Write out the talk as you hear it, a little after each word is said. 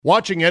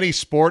Watching any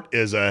sport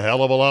is a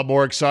hell of a lot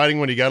more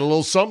exciting when you got a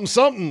little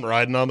something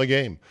riding on the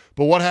game.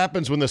 But what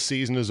happens when the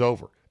season is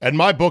over? At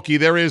MyBookie,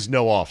 there is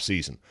no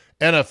off-season.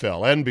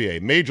 NFL,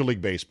 NBA, Major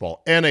League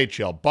Baseball,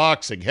 NHL,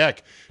 boxing,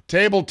 heck,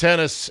 table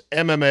tennis,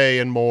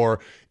 MMA, and more.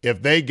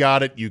 If they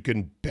got it, you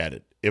can bet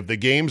it. If the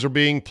games are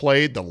being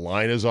played, the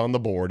line is on the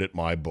board at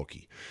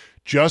MyBookie.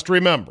 Just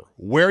remember,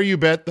 where you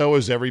bet, though,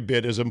 is every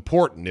bit as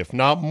important, if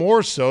not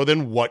more so,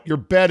 than what you're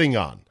betting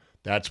on.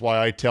 That's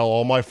why I tell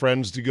all my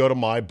friends to go to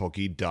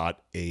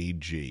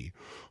mybookie.ag.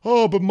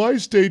 Oh, but my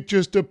state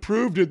just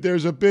approved it.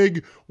 There's a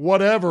big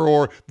whatever,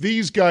 or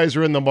these guys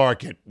are in the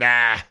market.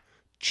 Nah,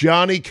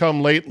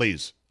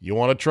 Johnny-come-latelys. You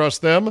want to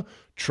trust them?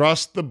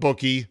 Trust the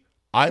bookie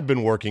I've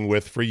been working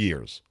with for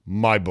years,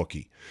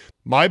 MyBookie.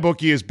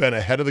 MyBookie has been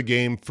ahead of the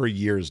game for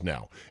years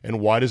now. And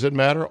why does it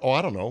matter? Oh,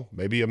 I don't know,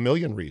 maybe a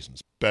million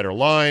reasons. Better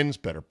lines,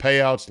 better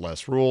payouts,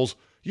 less rules,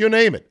 you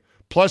name it.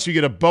 Plus, you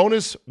get a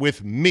bonus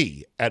with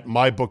me at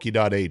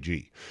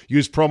mybookie.ag.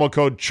 Use promo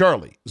code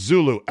Charlie,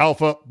 Zulu,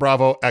 Alpha,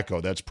 Bravo, Echo.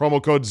 That's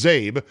promo code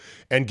ZABE,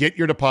 and get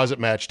your deposit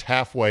matched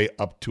halfway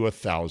up to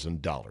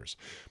 $1,000.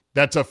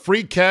 That's a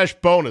free cash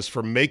bonus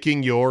for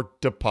making your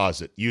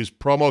deposit. Use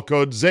promo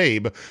code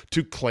ZABE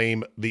to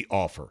claim the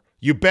offer.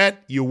 You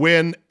bet, you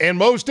win, and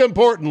most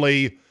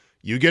importantly,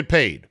 you get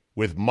paid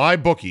with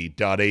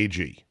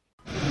mybookie.ag.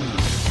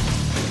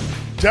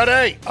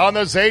 Today on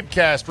the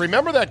Zabecast,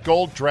 remember that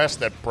gold dress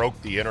that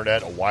broke the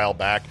internet a while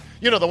back?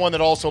 You know, the one that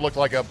also looked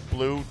like a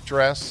blue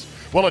dress?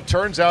 Well, it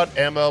turns out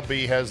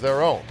MLB has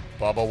their own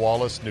Bubba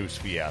Wallace news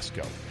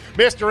fiasco.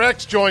 Mr.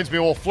 X joins me.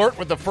 We'll flirt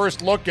with the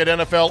first look at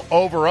NFL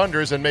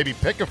over-unders and maybe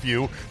pick a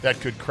few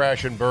that could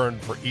crash and burn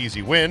for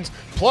easy wins.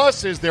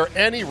 Plus, is there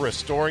any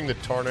restoring the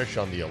tarnish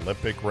on the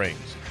Olympic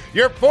rings?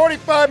 Your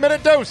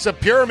 45-minute dose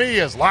of Pure Me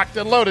is locked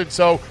and loaded,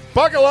 so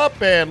buckle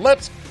up and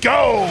let's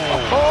go!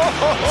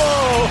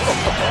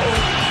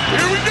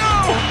 Here we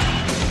go!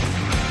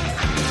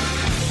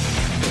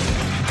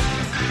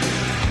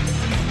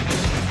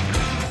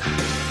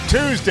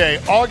 Tuesday,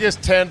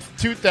 August 10th,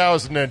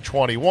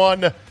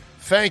 2021.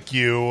 Thank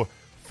you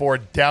for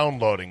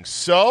downloading.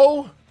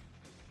 So,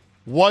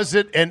 was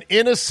it an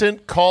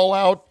innocent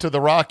call-out to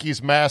the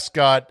Rockies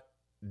mascot,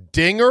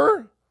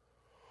 Dinger?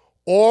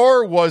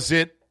 Or was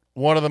it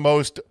one of the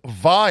most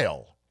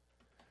vile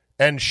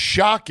and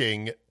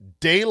shocking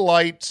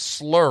daylight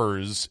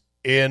slurs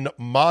in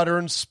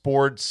modern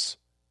sports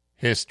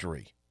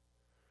history?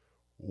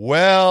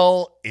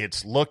 Well,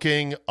 it's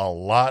looking a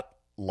lot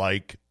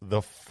like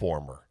the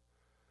former.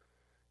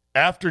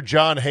 After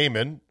Jon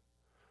Heyman,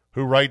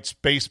 who writes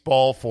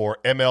baseball for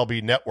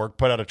MLB Network,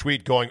 put out a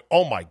tweet going,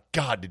 "Oh my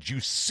God, did you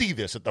see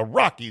this at the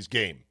Rockies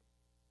game?"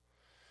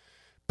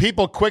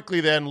 People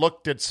quickly then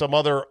looked at some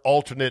other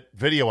alternate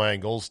video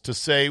angles to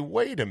say,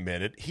 wait a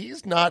minute,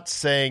 he's not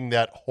saying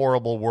that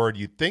horrible word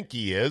you think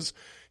he is.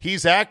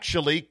 He's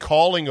actually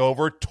calling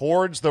over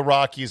towards the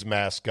Rockies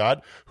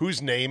mascot,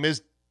 whose name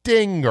is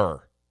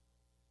Dinger.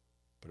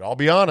 But I'll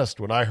be honest,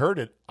 when I heard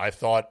it, I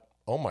thought,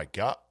 oh my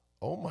God,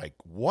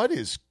 what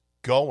is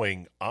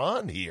going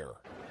on here?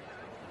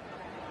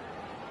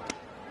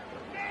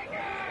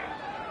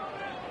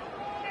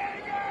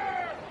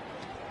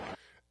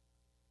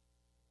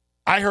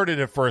 I heard it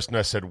at first and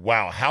I said,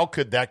 wow, how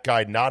could that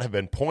guy not have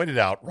been pointed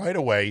out right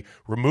away,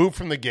 removed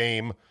from the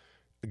game,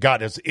 got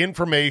his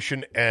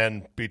information,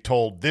 and be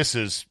told this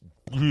is,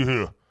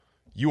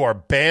 you are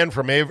banned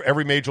from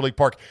every Major League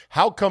Park.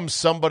 How come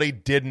somebody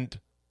didn't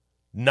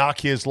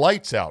knock his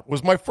lights out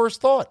was my first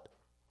thought.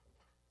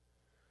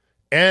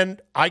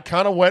 And I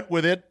kind of went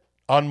with it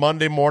on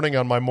Monday morning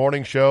on my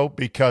morning show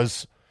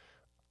because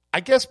I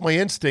guess my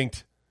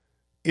instinct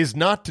is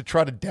not to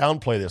try to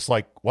downplay this.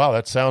 Like, wow,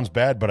 that sounds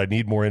bad, but I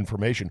need more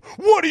information.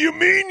 What do you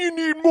mean you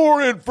need more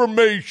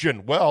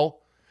information? Well,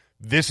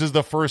 this is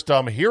the first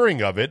I'm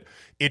hearing of it.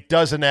 It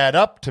doesn't add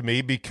up to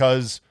me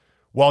because,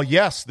 while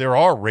yes, there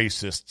are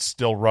racists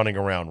still running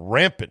around,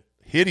 rampant,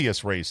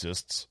 hideous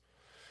racists,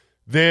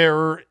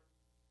 there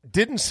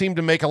didn't seem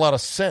to make a lot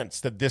of sense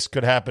that this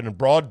could happen in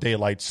broad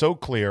daylight, so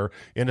clear,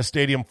 in a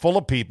stadium full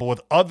of people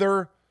with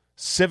other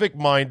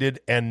civic-minded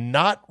and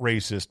not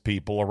racist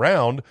people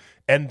around,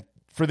 and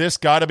for this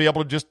guy to be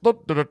able to just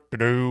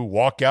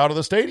walk out of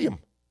the stadium.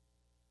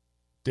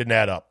 Didn't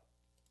add up.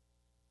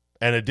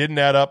 And it didn't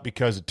add up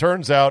because it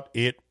turns out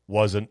it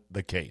wasn't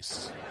the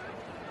case.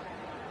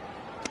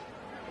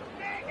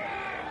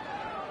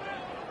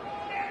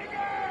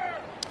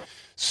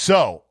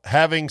 So,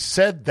 having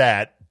said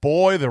that,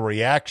 boy, the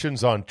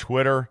reactions on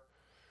Twitter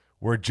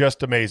were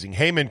just amazing.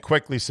 Heyman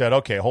quickly said,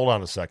 okay, hold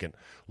on a second.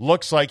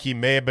 Looks like he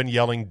may have been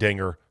yelling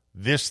Dinger.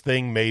 This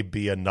thing may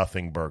be a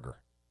nothing burger.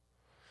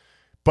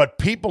 But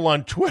people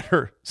on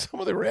Twitter, some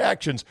of the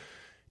reactions,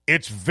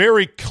 it's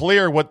very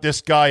clear what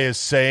this guy is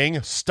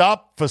saying.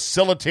 Stop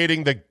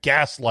facilitating the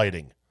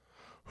gaslighting.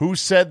 Who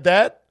said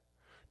that?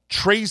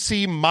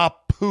 Tracy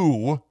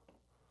Mapu,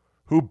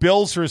 who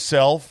bills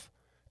herself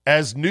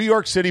as New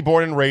York City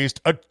born and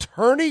raised,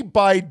 attorney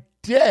by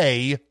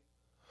day,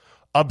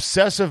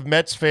 obsessive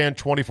Mets fan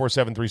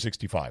 24/7,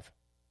 365.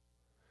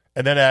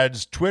 And then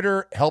adds,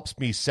 Twitter helps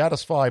me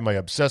satisfy my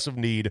obsessive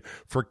need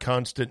for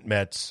constant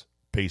Mets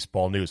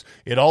baseball news.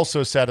 It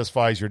also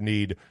satisfies your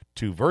need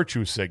to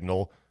virtue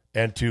signal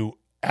and to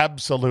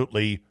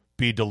absolutely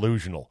be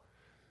delusional.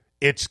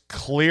 It's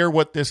clear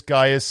what this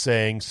guy is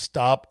saying.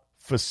 Stop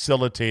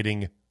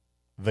facilitating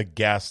the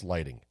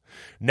gaslighting.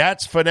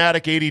 Nats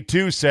Fanatic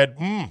 82 said,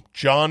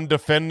 John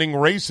defending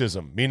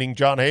racism, meaning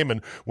John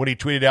Heyman, when he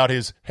tweeted out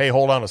his, hey,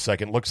 hold on a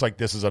second, looks like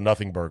this is a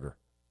nothing burger.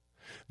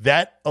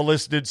 That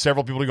elicited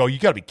several people to go, you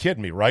got to be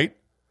kidding me, right?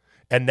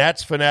 And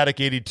Nats Fanatic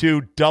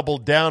 82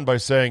 doubled down by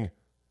saying,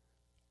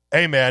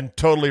 hey, man,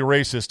 totally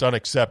racist,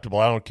 unacceptable.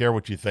 I don't care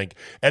what you think.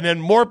 And then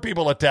more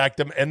people attacked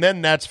him. And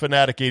then Nats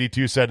Fanatic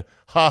 82 said,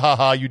 ha, ha,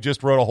 ha, you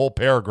just wrote a whole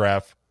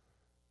paragraph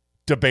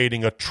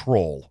debating a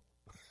troll.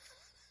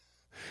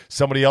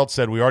 Somebody else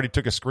said, we already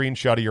took a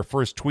screenshot of your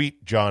first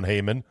tweet, John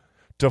Heyman,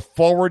 to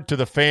forward to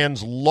the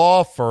fan's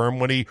law firm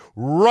when he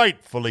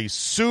rightfully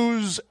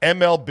sues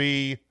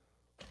MLB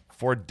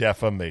for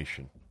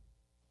defamation.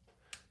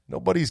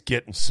 Nobody's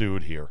getting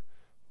sued here.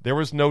 There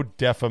was no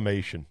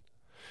defamation.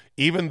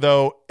 Even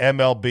though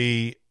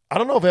MLB, I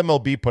don't know if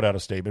MLB put out a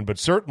statement, but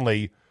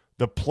certainly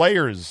the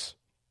Players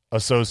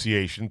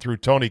Association, through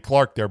Tony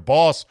Clark, their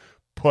boss,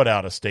 put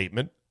out a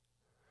statement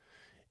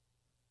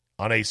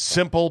on a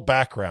simple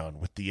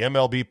background with the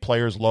MLB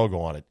Players logo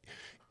on it.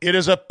 It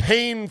is a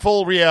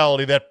painful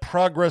reality that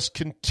progress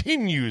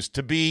continues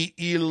to be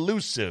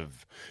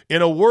elusive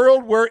in a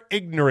world where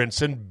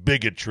ignorance and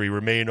bigotry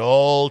remain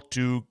all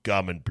too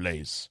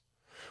commonplace.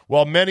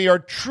 While many are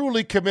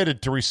truly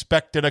committed to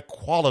respect and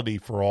equality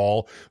for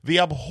all, the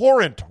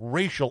abhorrent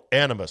racial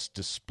animus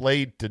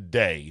displayed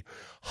today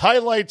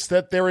highlights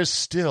that there is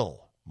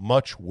still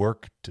much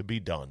work to be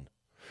done.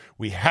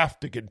 We have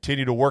to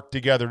continue to work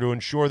together to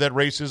ensure that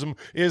racism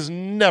is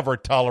never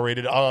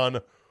tolerated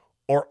on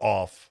or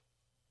off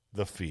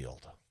the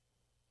field.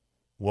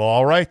 Well,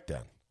 all right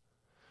then.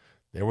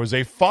 There was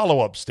a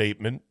follow-up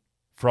statement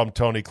from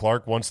Tony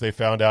Clark once they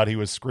found out he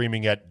was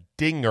screaming at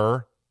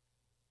Dinger,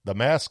 the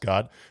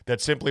mascot,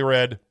 that simply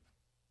read,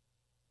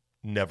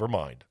 never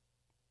mind.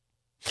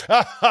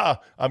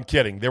 I'm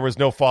kidding. There was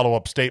no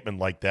follow-up statement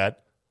like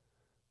that.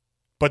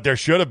 But there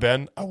should have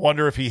been. I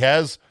wonder if he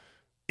has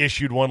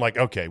issued one like,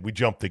 okay, we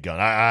jumped the gun.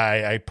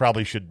 I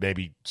probably should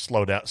maybe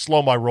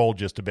slow my roll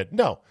just a bit.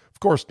 No, of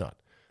course not.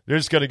 They're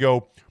just going to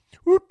go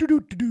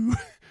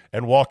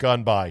and walk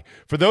on by.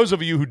 For those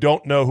of you who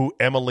don't know who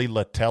Emily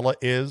Latella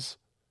is,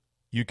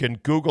 you can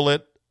Google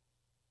it.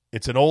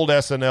 It's an old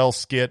SNL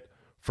skit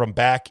from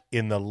back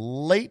in the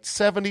late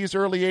 70s,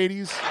 early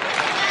 80s.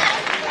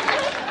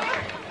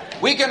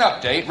 Weekend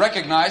Update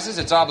recognizes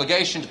its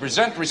obligation to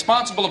present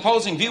responsible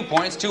opposing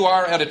viewpoints to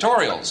our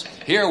editorials.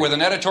 Here with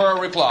an editorial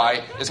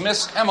reply is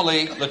Miss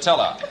Emily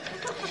Latella.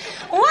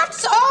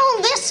 What's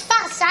all this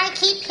fuss I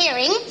keep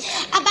hearing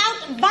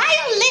about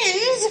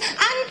violins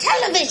on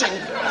television?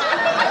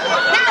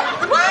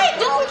 Now, why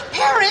don't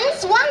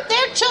parents want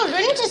their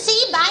children to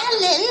see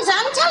violins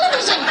on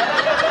television?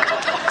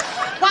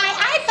 Why,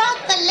 I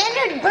thought the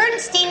Leonard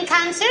Bernstein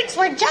concerts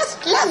were just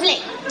lovely.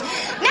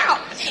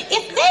 Now,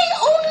 if they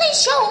only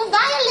show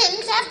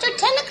violins after 10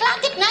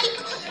 o'clock at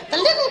night, the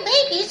little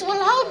babies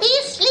will all be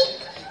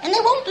asleep and they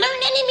won't learn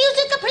any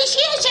music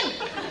appreciation.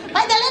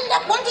 Why, they'll end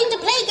up wanting to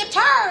play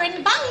guitar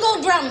and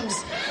bongo drums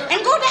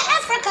and go to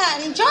Africa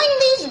and join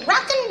these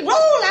rock and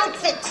roll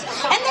outfits,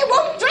 and they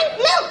won't drink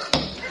milk.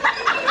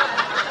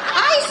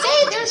 I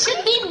say there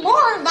should be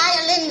more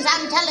violins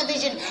on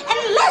television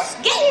and less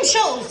game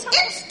shows.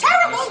 It's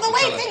terrible the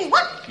way things...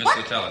 What? Miss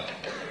Latella,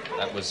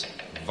 that was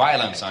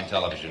violence on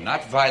television,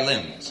 not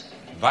violins.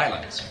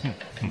 Violence.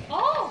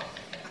 Oh,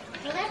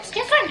 well, that's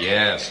different.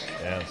 Yes.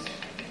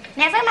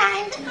 Never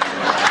mind.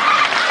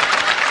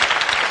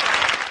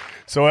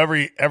 So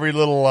every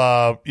little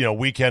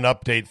weekend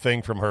update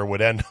thing from her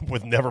would end up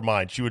with never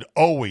mind. She would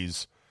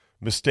always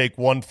mistake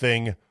one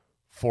thing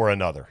for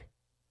another.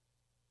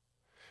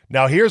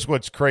 Now here's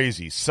what's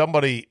crazy.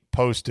 Somebody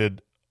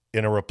posted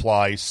in a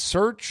reply,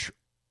 search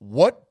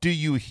 "what do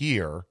you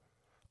hear"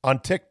 on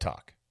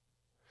TikTok.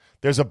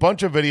 There's a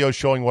bunch of videos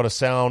showing what a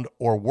sound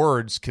or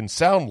words can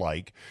sound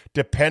like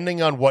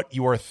depending on what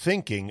you are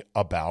thinking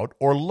about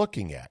or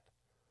looking at.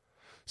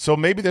 So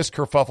maybe this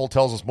kerfuffle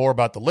tells us more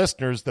about the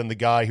listeners than the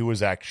guy who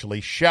is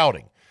actually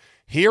shouting.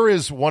 Here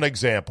is one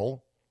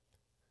example,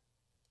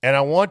 and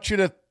I want you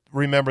to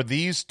remember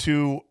these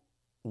two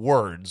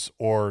words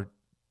or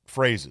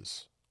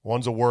phrases.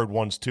 One's a word,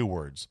 one's two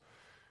words.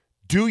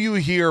 Do you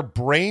hear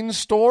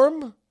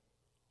brainstorm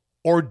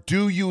or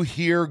do you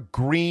hear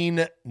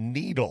green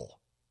needle?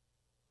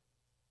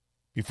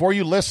 Before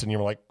you listen,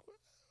 you're like,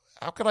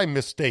 how could I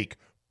mistake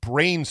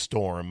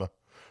brainstorm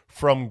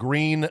from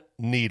green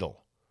needle?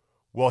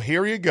 Well,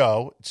 here you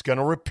go. It's going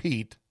to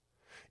repeat.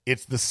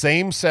 It's the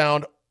same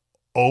sound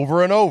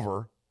over and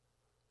over,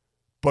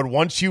 but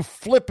once you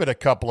flip it a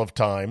couple of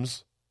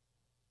times,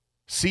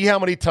 see how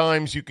many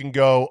times you can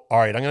go, all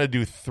right, I'm going to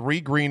do 3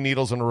 green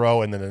needles in a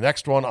row, and then the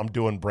next one I'm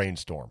doing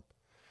brainstorm.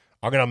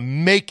 I'm going to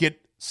make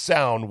it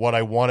sound what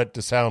I want it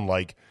to sound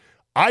like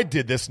I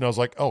did this and I was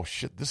like, oh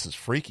shit, this is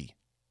freaky.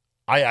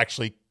 I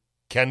actually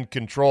can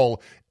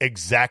control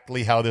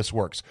exactly how this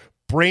works.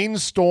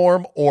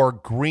 Brainstorm or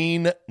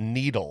green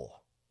needle?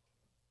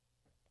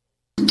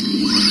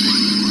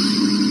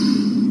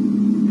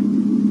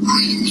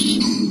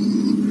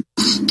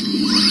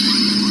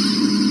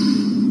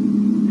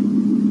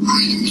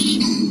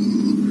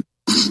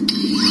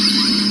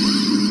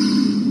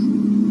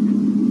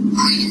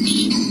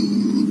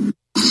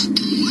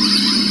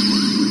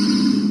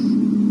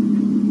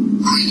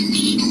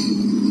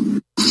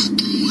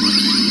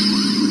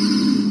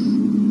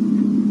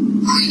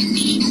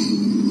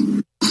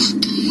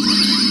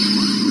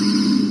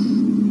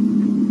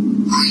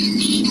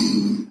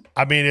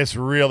 I mean, it's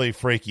really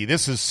freaky.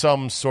 This is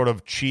some sort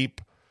of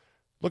cheap,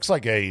 looks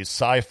like a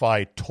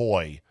sci-fi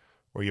toy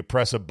where you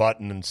press a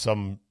button and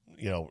some,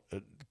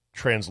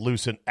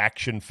 translucent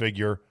action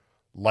figure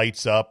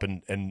lights up,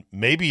 and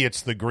maybe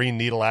it's the Green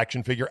Needle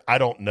action figure. I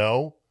don't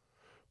know,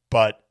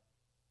 but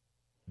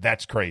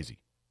that's crazy.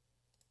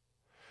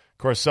 Of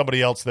course,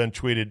 somebody else then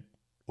tweeted,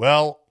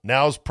 well,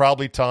 now's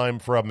probably time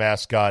for a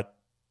mascot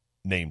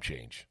name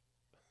change.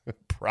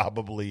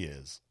 Probably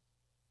is.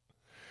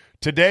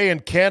 Today in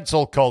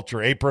cancel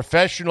culture, a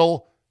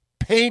professional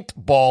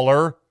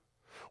paintballer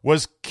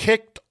was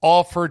kicked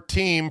off her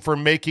team for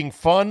making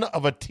fun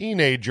of a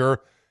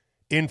teenager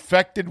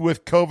infected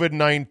with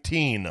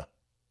COVID-19.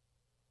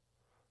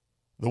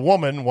 The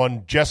woman,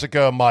 one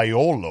Jessica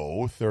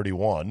Maiolo,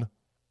 31,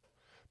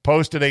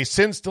 posted a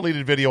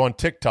since-deleted video on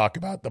TikTok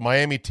about the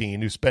Miami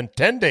teen who spent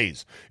 10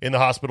 days in the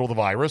hospital with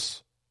the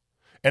virus,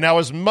 and how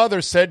his mother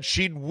said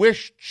she'd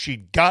wished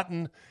she'd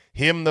gotten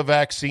him the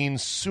vaccine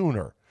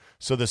sooner,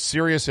 so the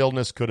serious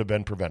illness could have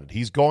been prevented.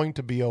 He's going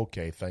to be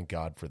okay, thank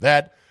God for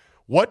that.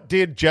 What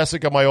did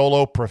Jessica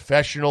Maiolo,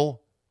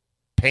 professional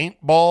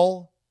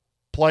paintball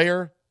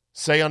player,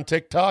 say on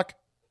TikTok?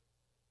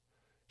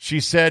 She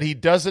said he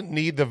doesn't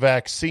need the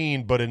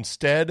vaccine, but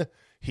instead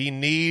he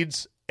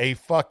needs a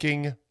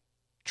fucking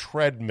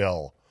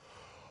treadmill.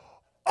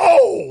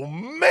 Oh,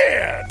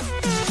 man!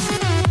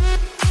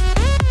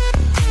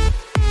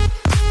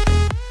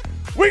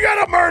 We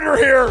got a murder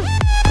here!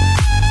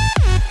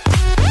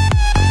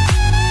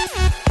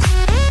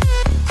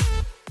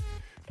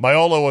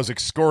 Maiolo was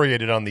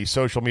excoriated on the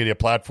social media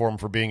platform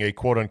for being a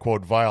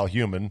quote-unquote vile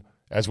human,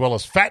 as well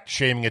as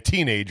fat-shaming a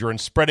teenager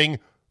and spreading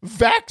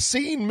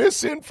vaccine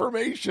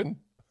misinformation.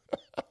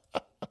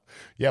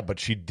 Yeah, but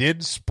she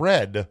did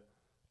spread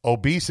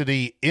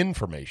obesity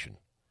information.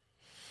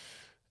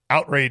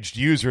 Outraged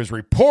users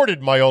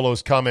reported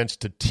Maiolo's comments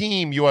to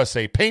Team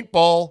USA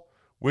Paintball,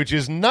 which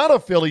is not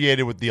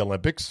affiliated with the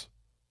Olympics.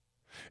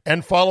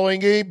 And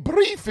following a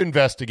brief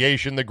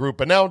investigation, the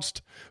group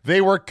announced they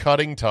were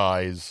cutting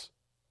ties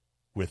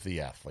with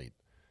the athlete.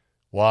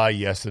 Why,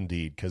 yes,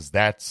 indeed, because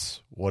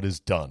that's what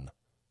is done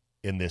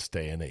in this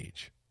day and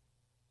age.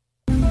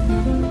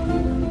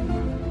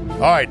 All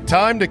right,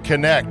 time to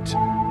connect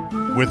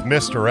with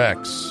Mr.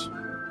 X,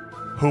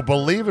 who,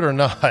 believe it or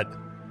not,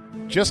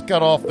 just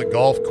got off the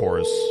golf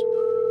course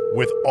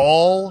with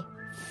all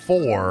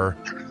 4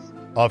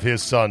 of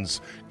his sons.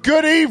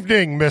 Good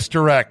evening,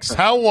 Mr. X.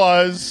 How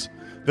was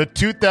the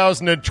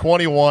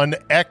 2021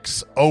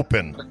 X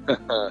Open?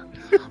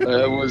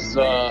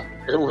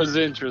 It was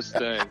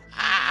interesting.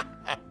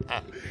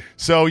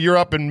 So you're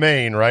up in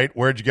Maine, right?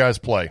 Where'd you guys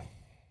play?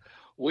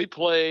 We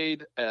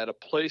played at a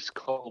place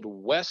called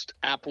West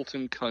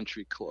Appleton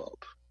Country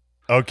Club.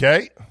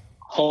 Okay.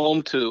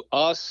 Home to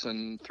us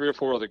and 3 or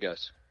 4 other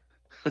guys.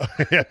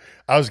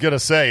 I was going to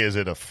say, is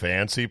it a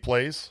fancy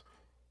place?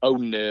 Oh,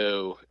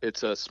 no.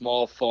 It's a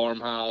small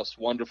farmhouse.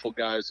 Wonderful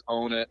guys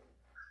own it.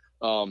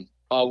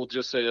 I will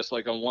just say this,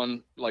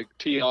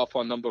 tee off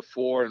on number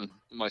 4, and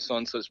my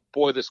son says,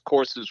 boy, this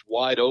course is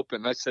wide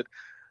open. I said,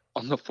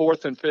 on the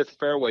 4th and 5th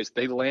fairways,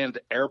 they land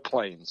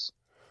airplanes.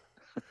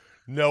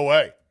 No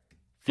way.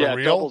 For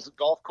real? Doubles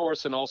golf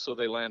course, and also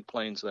they land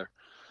planes there.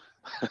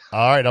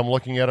 All right, I'm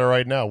looking at it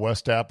right now.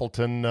 West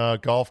Appleton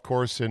Golf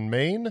Course in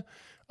Maine.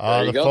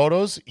 The go.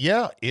 photos,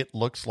 yeah, it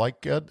looks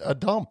like a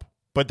dump,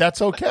 but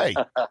that's okay.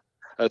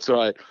 That's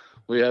right.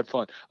 We had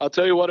fun. I'll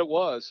tell you what it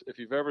was. If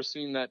you've ever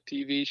seen that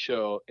TV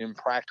show,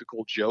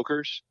 Impractical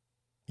Jokers.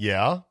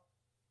 Yeah?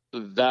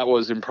 That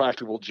was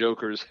Impractical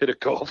Jokers hit a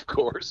golf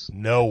course.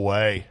 No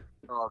way.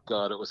 Oh,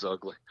 God, it was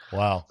ugly.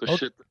 Wow.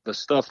 The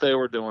stuff they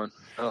were doing.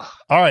 Ugh.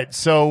 All right,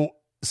 so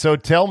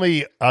tell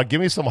me,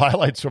 give me some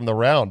highlights from the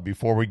round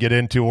before we get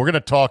into, we're going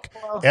to talk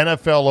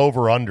NFL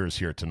over-unders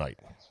here tonight.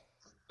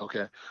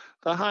 Okay.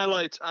 The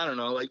highlights, I don't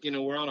know,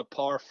 we're on a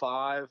par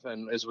 5,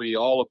 and as we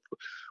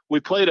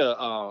played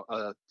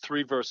a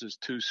 3 versus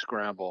 2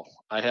 scramble.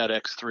 I had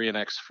X3 and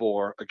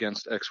X4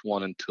 against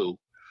X1 and 2.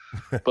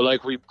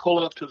 But we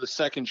pull up to the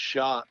second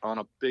shot on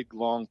a big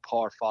long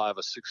par 5,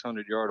 a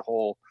 600-yard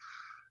hole,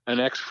 and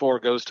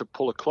X4 goes to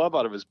pull a club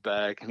out of his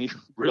bag, and he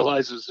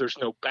realizes there's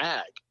no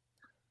bag.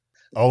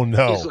 Oh,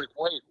 no. He's like,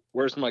 wait,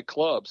 where's my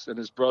clubs? And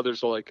his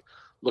brothers are like,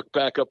 look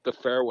back up the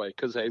fairway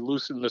because they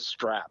loosened the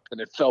strap,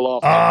 and it fell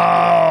off.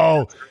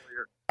 Oh,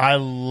 I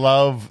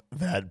love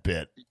that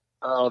bit.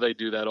 Oh, they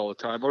do that all the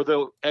time. Or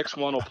the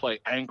X1 will play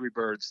Angry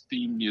Birds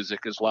theme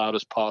music as loud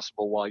as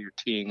possible while you're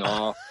teeing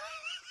off.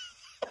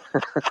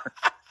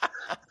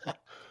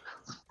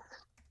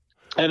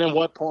 And at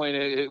what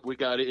point we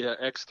got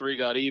X3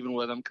 got even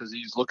with him because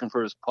he's looking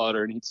for his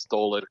putter and he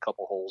stole it a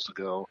couple holes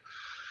ago.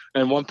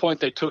 And at one point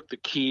they took the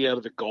key out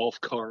of the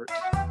golf cart.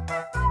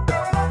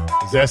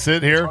 Is that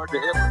it here? It's hard to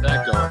hit with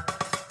that going.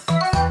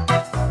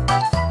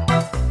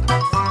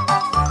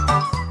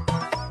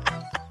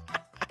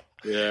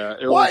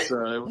 Yeah.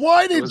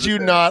 Why did you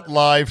not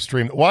live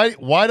stream?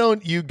 Why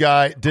don't you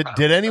guys? Did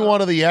any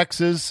one of the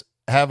X's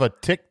have a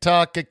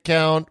TikTok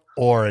account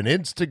or an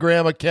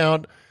Instagram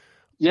account?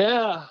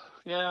 Yeah.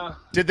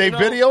 Did they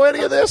video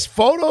any of this?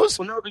 Photos?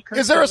 Well, no, because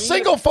is there a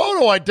single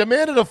photo? I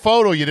demanded a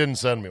photo. You didn't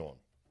send me one.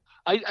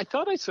 I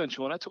thought I sent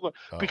you one. I took one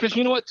because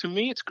you know what? To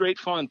me, it's great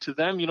fun. To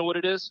them, you know what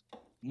it is?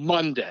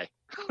 Monday.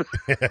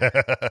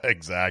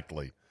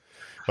 Exactly.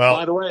 Well,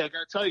 by the way, I got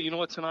to tell you, you know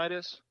what tonight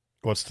is?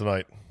 What's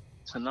tonight?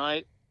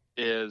 Tonight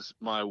is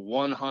my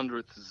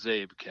 100th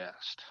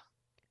Zabecast.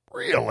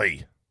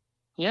 Really?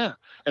 Yeah,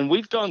 and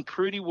we've done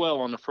pretty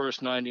well on the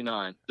first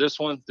 99. This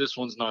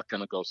one's not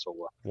going to go so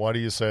well. Why do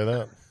you say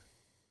that?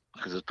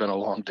 Because it's been a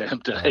long damn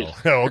day.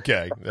 Oh,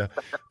 okay.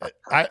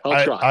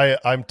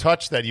 I'm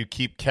touched that you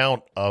keep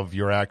count of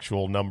your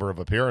actual number of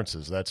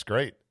appearances. That's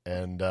great.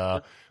 And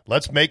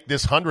let's make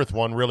this 100th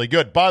one really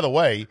good. By the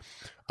way,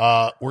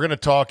 we're going to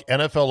talk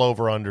NFL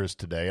over-unders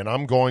today, and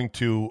I'm going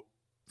to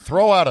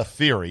throw out a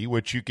theory,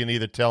 which you can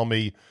either tell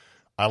me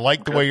I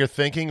like the way you're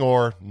thinking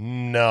or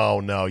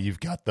no, you've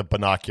got the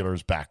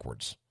binoculars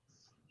backwards.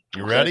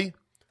 You ready?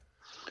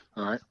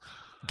 All right.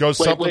 Goes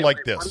something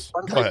like this.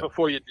 One Go thing ahead.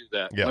 before you do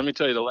that, let me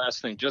tell you the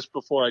last thing. Just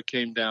before I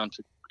came down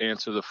to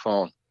answer the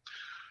phone,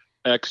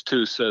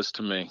 X2 says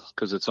to me,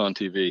 because it's on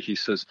TV, he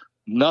says,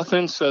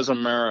 nothing says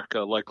America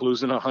like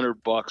losing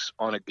 $100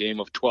 on a game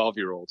of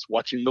 12-year-olds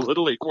watching the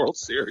Little League World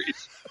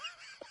Series.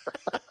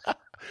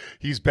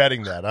 He's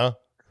betting that, huh?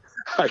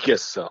 I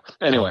guess so.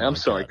 Anyway, I'm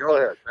sorry. God. Go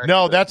ahead.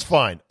 No, that's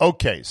fine.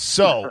 Okay,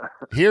 so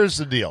here's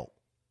the deal.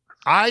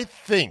 I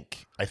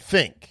think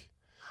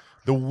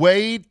the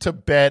way to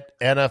bet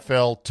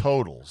NFL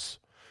totals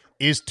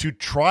is to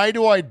try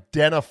to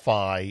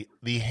identify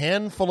the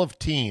handful of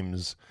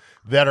teams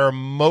that are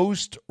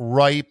most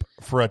ripe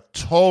for a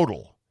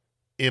total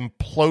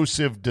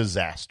implosive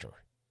disaster.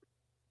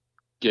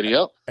 Giddy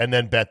up. And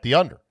then bet the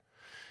under.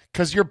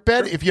 Because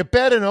if you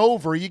bet an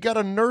over, you got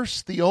to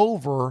nurse the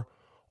over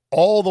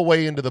all the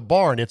way into the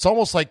barn. It's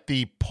almost like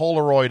the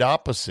Polaroid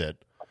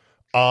opposite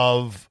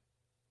of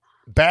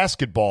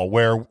basketball,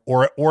 where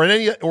or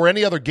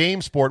any other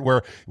game sport,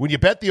 where when you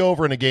bet the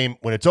over in a game,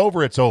 when it's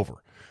over, it's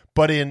over.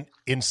 But in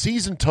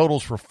season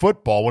totals for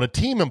football, when a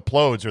team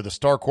implodes or the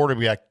star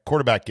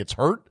quarterback gets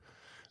hurt,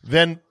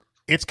 then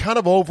it's kind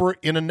of over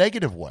in a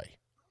negative way,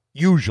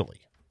 usually.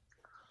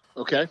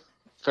 Okay.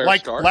 Fair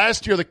like start.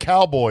 Last year, the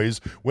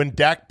Cowboys, when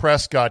Dak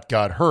Prescott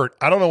got hurt,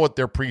 I don't know what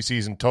their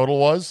preseason total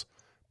was,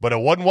 but it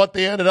wasn't what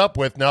they ended up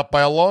with, not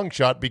by a long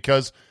shot,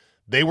 because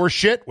they were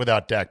shit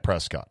without Dak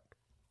Prescott.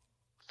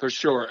 For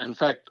sure. In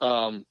fact,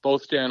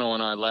 both Dano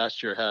and I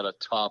last year had a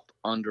top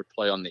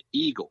underplay on the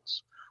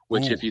Eagles,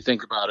 which, if you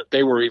think about it,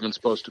 they were even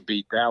supposed to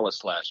beat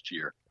Dallas last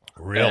year.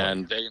 Really?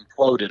 And they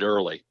imploded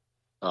early.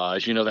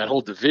 As you know, that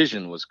whole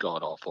division was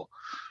god-awful.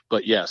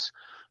 But, yes,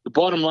 the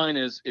bottom line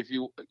is, if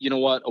you know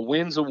what, a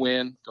win's a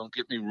win. Don't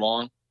get me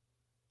wrong.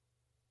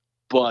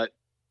 But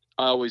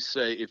I always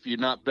say, if you're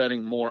not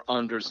betting more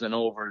unders than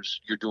overs,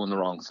 you're doing the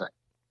wrong thing.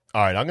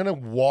 All right, I'm going to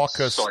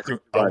walk us through.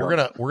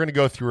 We're going to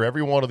go through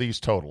every one of these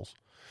totals.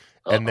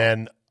 And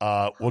then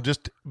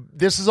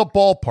this is a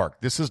ballpark.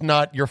 This is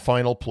not your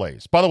final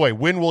plays. By the way,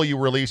 when will you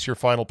release your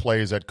final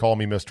plays at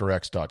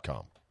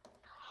callmemrx.com?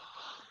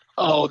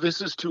 Oh,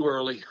 this is too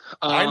early.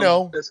 I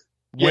know.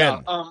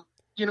 When?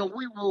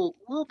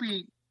 We'll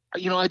be,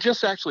 I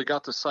just actually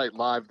got the site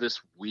live this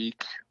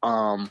week.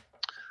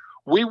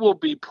 We will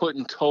be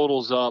putting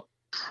totals up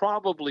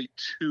probably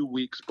 2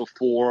 weeks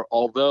before,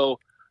 although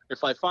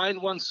if I find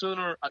one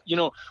sooner,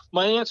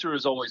 my answer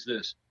is always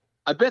this.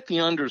 I bet the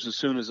unders as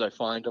soon as I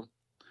find them.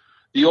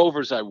 The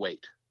overs, I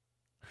wait.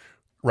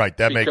 Right,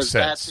 that makes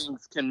sense. Because bad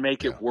teams can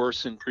make it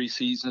worse in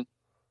preseason.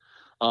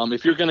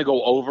 If you're going to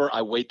go over,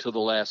 I wait till the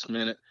last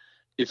minute.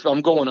 If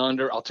I'm going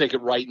under, I'll take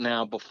it right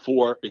now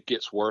before it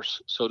gets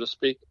worse, so to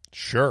speak.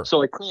 Sure.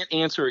 So I can't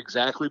answer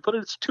exactly, but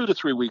it's 2 to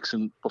 3 weeks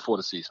before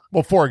the season.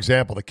 Well, for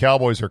example, the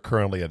Cowboys are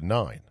currently at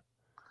 9.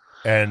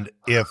 And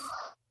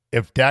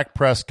if Dak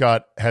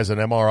Prescott has an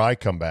MRI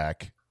come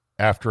back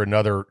after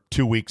another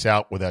 2 weeks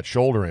out with that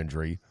shoulder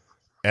injury,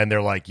 and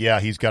they're like, yeah,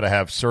 he's got to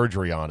have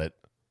surgery on it.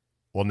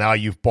 Well, now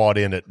you've bought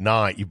in at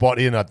 9. You bought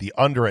in at the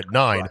under at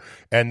 9,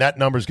 and that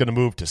number is going to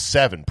move to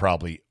 7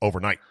 probably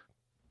overnight.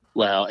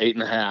 Well,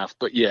 8.5,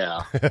 but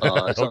yeah.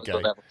 Okay.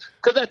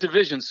 Because that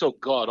division's so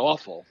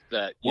god-awful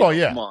that, come on.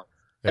 Yeah.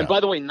 And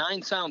by the way,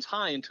 9 sounds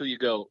high until you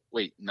go,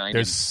 wait, 9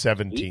 There's and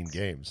 17 8?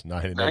 games.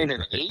 9 and 8. 9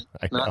 and 8?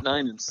 Not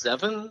 9 and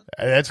 7?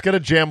 That's going to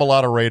jam a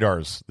lot of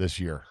radars this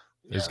year.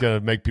 It's going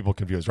to make people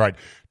confused. Right.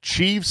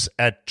 Chiefs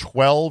at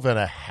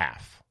 12.5.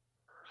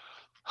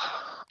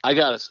 I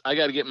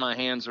gotta get my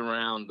hands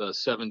around the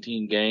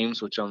 17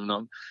 games, which I'm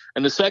not.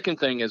 And the second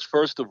thing is,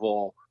 first of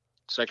all,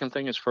 I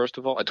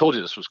told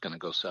you this was going to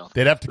go south.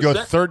 They'd have to go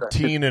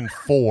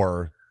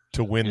 13-4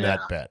 to win that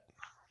bet.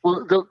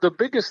 Well, the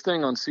biggest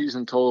thing on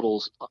season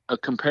totals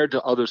compared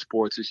to other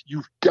sports is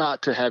you've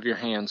got to have your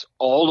hands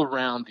all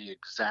around the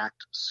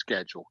exact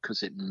schedule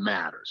because it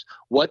matters.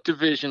 What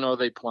division are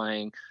they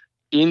playing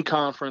in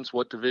conference?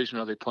 What division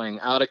are they playing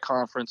out of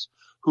conference?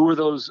 Who are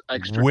those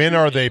extra? When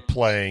are they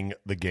playing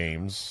the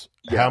games?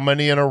 How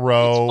many in a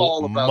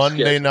row?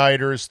 Monday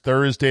nighters,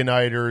 Thursday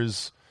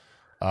nighters.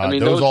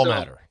 Those all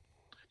matter.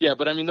 Yeah,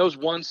 but those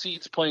 1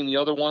 seeds playing the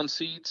other 1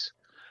 seeds,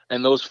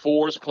 and those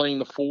 4s playing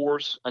the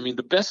 4s.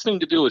 The best thing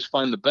to do is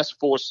find the best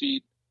 4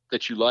 seed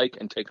that you like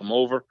and take them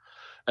over,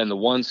 and the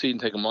 1 seed and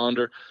take them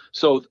under.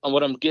 So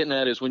what I'm getting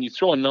at is when you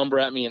throw a number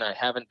at me and I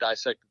haven't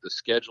dissected the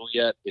schedule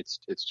yet, it's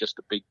just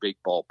a big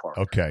ballpark.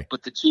 Okay.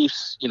 But the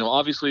Chiefs,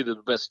 obviously they're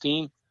the best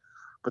team.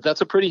 But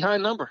that's a pretty high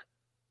number.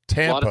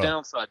 Tampa. A lot of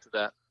downside to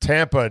that.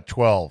 Tampa at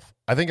 12.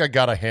 I think I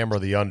got to hammer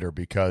the under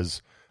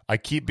because I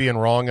keep being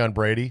wrong on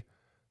Brady.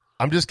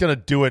 I'm just going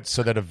to do it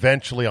so that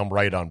eventually I'm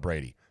right on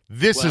Brady.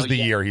 This is the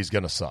year he's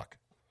going to suck.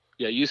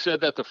 Yeah, you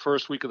said that the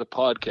first week of the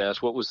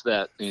podcast. What was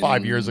that?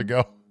 5 years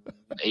ago.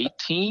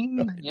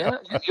 18? Yeah,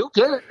 you'll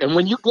get it. And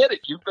when you get it,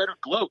 you better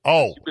gloat.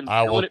 Oh, you've been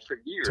doing it for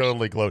years.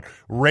 Totally gloat.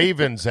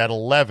 Ravens at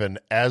 11,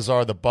 as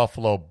are the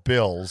Buffalo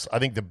Bills. I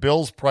think the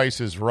Bills'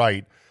 price is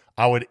right.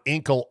 I would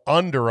inkle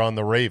under on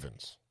the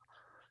Ravens.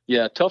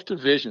 Yeah, tough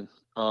division.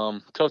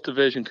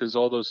 Because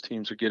all those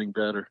teams are getting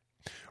better.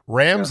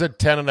 Rams at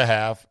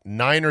 10.5,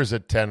 Niners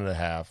at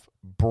 10.5,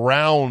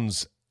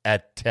 Browns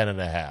at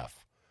 10.5.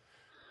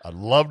 I'd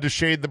love to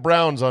shade the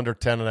Browns under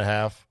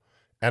 10.5,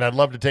 and I'd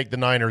love to take the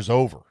Niners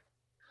over.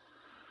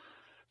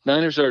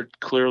 Niners are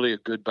clearly a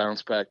good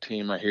bounce-back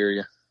team, I hear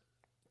you.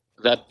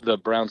 The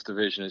Browns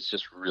division is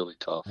just really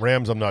tough.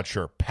 Rams, I'm not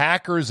sure.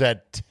 Packers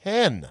at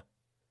 10.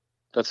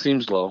 That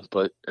seems low,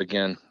 but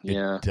again,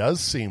 yeah. It does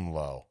seem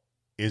low.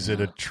 Is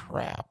it a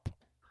trap?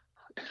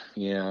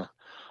 Yeah.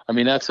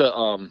 That's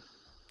a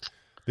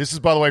This is,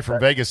 by the way, from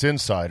Vegas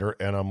Insider,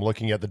 and I'm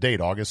looking at the date,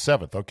 August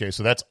 7th. Okay,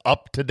 so that's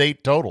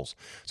up-to-date totals.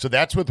 So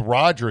that's with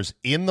Rodgers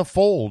in the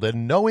fold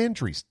and no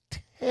injuries.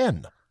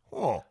 10.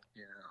 Oh,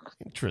 yeah.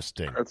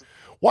 Interesting.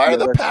 Why are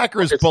the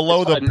Packers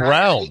below the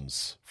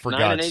Browns, for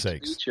God's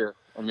sakes?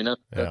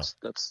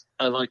 That's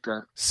I like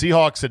that.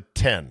 Seahawks at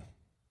 10.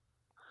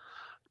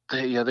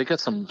 They got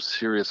some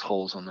serious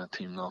holes on that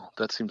team, though.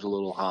 That seems a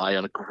little high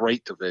on a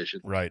great division.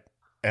 Right.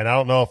 And I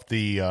don't know if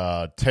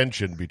the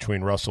tension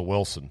between Russell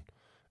Wilson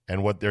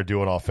and what they're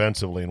doing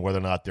offensively and whether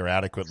or not they're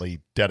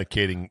adequately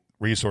dedicating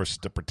resources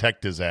to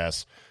protect his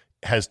ass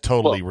has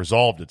totally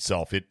resolved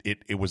itself.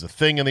 It was a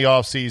thing in the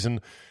offseason.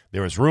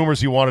 There was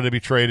rumors he wanted to be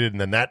traded, and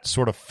then that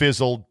sort of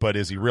fizzled. But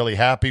is he really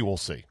happy? We'll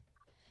see.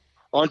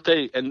 Aren't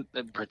they? And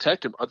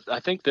protect him. I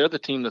think they're the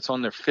team that's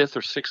on their 5th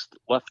or 6th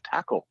left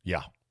tackle.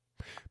 Yeah.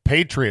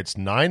 Patriots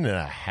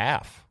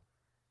 9.5.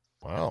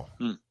 Wow.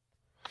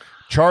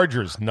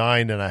 Chargers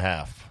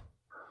 9.5.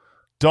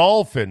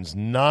 Dolphins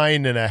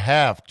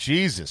 9.5.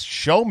 Jesus,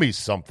 show me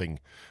something,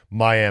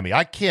 Miami.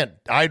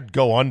 I'd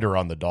go under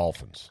on the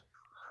Dolphins.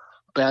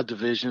 Bad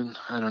division.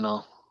 I don't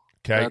know.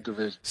 Okay. Bad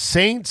division.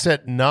 Saints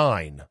at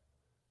 9.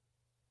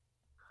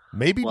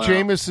 Maybe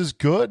Jameis is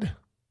good.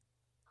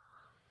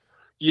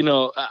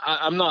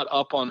 I'm not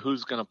up on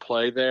who's going to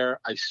play there.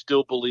 I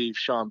still believe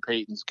Sean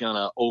Payton's going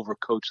to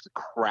overcoach the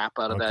crap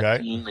out of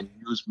that team and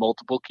use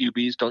multiple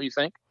QBs, don't you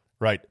think?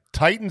 Right.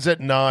 Titans at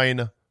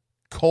 9,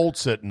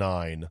 Colts at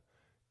 9,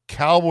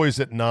 Cowboys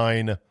at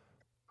 9,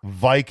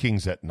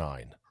 Vikings at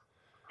 9.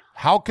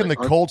 How can the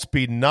Colts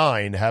be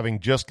 9 having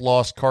just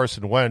lost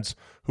Carson Wentz,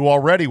 who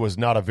already was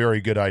not a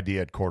very good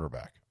idea at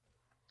quarterback?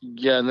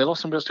 Yeah, and they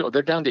lost some too.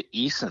 They're down to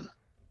Eason.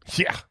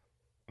 Yeah.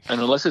 And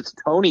unless it's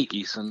Tony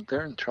Eason,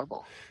 they're in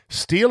trouble.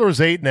 Steelers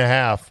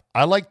 8.5.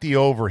 I like the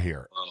over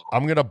here.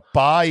 I'm going to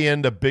buy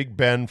into Big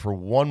Ben for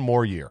one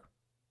more year.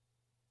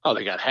 Oh,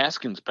 they got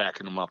Haskins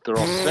backing them up. They're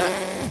all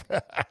set.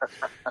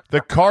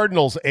 The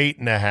Cardinals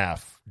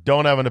 8.5.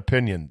 Don't have an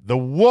opinion. The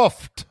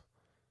Woofed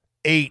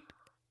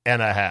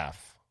 8.5.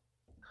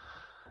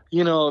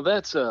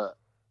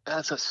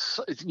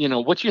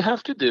 What you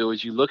have to do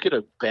is you look at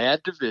a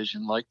bad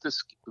division like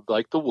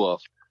the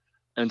Wolf,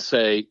 and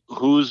say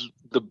who's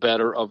the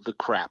better of the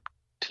crap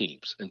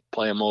teams and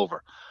play them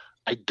over.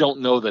 I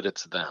don't know that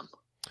it's them.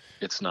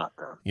 It's not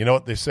them. You know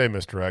what they say,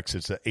 Mr. X?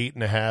 It's an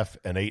 8.5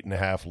 and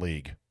 8.5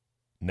 league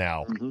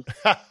now.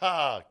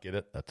 Mm-hmm. Get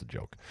it? That's a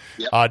joke.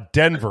 Yep.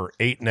 Denver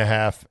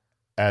 8.5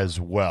 as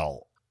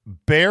well.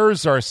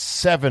 Bears are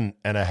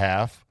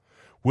 7.5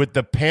 with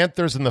the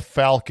Panthers and the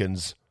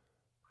Falcons.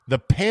 The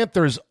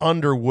Panthers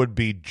under would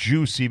be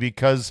juicy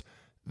because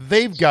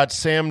they've got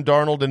Sam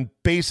Darnold and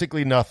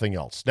basically nothing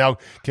else. Now,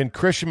 can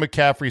Christian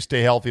McCaffrey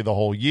stay healthy the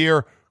whole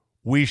year?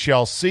 We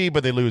shall see,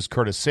 but they lose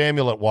Curtis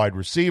Samuel at wide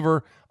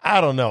receiver. I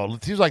don't know.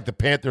 It seems like the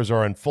Panthers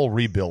are in full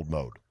rebuild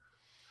mode.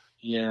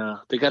 Yeah,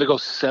 they got to go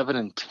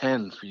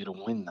 7-10 for you to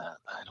win that.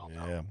 I don't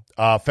know.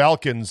 Yeah.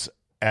 Falcons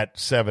at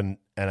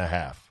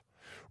 7.5.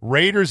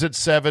 Raiders at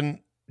 7.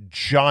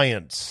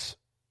 Giants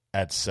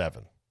at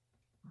 7.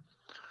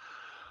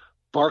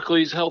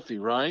 Barkley's healthy,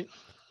 right?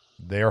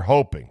 They're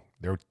hoping.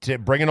 They're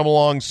bringing them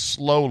along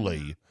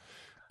slowly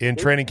in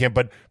training camp.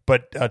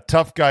 But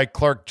tough guy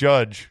Joe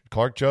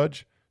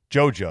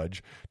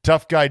Judge,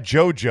 tough guy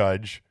Joe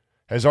Judge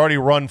has already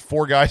run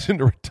 4 guys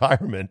into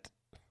retirement.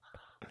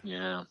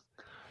 Yeah.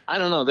 I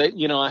don't know.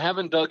 I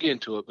haven't dug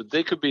into it, but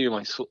they could be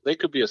a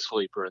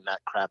sleeper in that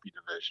crappy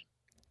division.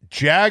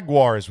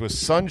 Jaguars with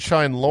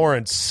Sunshine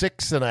Lawrence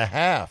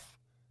 6.5.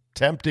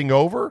 Tempting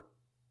over?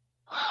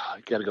 I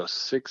got to go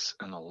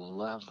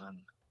 6-11.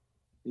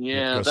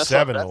 Yeah, go that's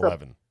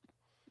 7-11.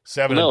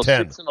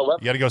 7-10. 6-11.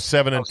 You got to go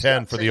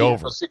 7-10 for the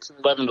over.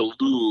 6-11 to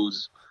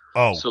lose.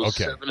 Oh, so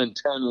okay.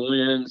 7-10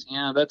 wins.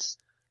 Yeah, that's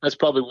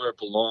probably where it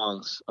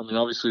belongs. I mean,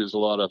 obviously, there's a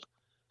lot of.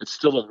 It's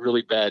still a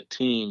really bad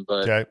team,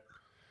 but okay.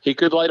 He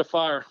could light a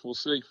fire. We'll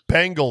see.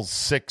 Bengals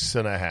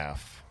 6.5.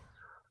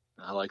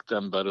 I like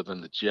them better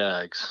than the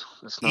Jags.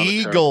 That's not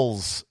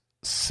Eagles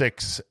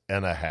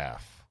 6.5.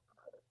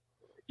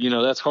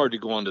 That's hard to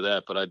go into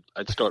that, but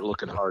I'd start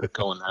looking hard at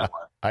going that way.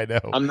 I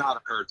know. I'm not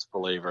a Hurts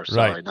believer.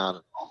 Sorry, right. Not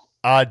at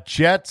all.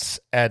 Jets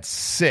at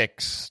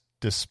 6,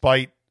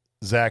 despite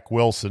Zach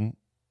Wilson,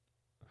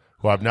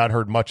 who I've not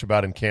heard much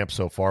about in camp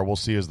so far. We'll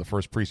see as the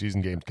first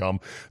preseason games come.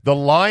 The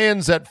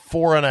Lions at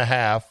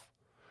 4.5,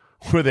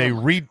 with a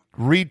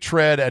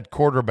retread at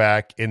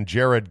quarterback in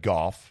Jared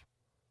Goff.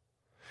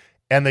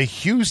 And the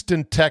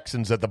Houston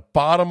Texans at the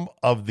bottom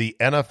of the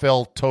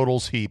NFL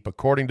totals heap,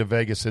 according to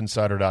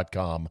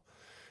VegasInsider.com,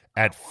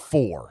 at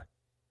 4.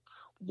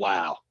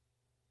 Wow.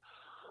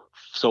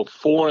 So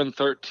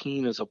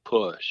 4-13 is a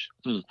push.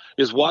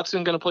 Is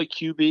Watson going to play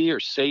QB or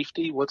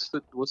safety? What's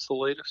the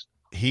latest?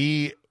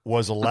 He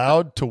was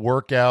allowed to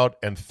work out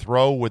and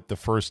throw with the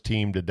first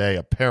team today,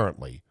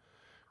 apparently.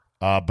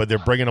 But they're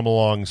bringing him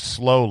along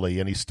slowly,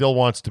 and he still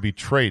wants to be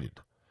traded.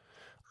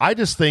 I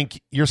just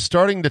think you're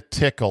starting to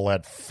tickle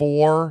at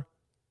 4-13.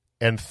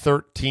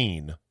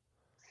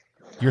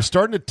 You're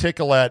starting to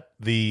tickle at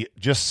the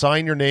just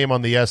sign your name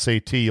on the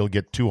SAT, you'll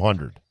get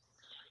 200.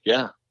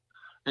 Yeah.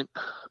 And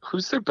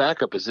who's their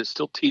backup? Is it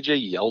still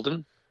TJ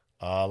Yeldon?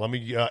 Let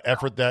me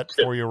effort that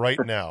for you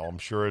right now. I'm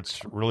sure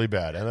it's really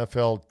bad.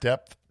 NFL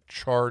depth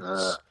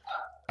charts,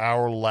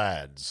 our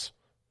lads.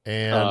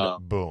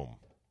 And boom.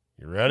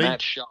 You ready? Matt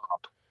Schaub.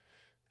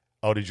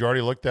 Oh, did you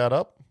already look that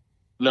up?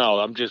 No,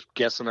 I'm just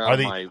guessing out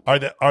are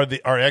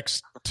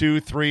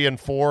X2, 3, and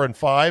 4, and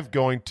 5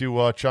 going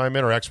to chime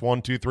in, or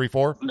X1, 2, 3,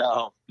 4?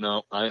 No.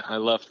 I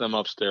left them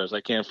upstairs. I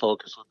can't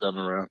focus with them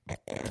around.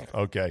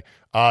 Okay.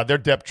 Their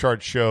depth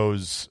chart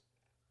shows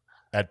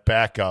at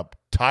backup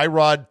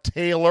Tyrod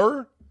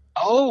Taylor.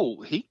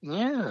 Oh,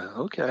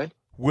 okay.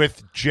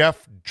 With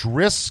Jeff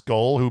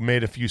Driscoll, who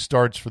made a few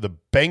starts for the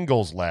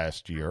Bengals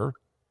last year,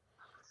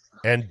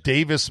 and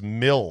Davis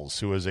Mills,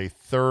 who is a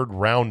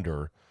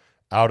third-rounder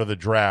out of the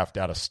draft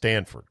out of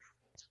Stanford.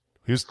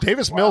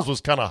 Davis Mills was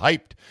kind of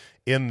hyped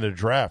in the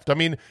draft. I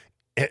mean,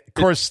 of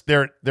course,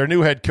 their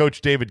new head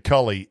coach, David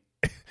Culley,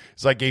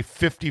 is like a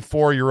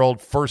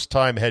 54-year-old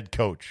first-time head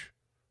coach,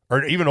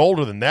 or even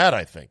older than that,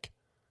 I think.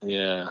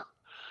 Yeah.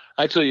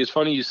 Actually, it's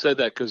funny you said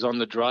that because on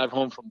the drive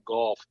home from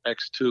golf,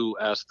 X2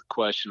 asked the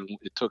question.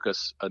 It took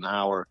us an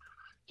hour.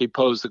 He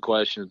posed the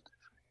question,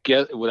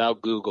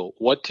 without Google,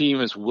 what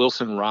team is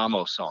Wilson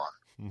Ramos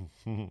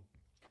on?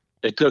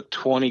 It took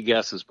 20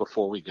 guesses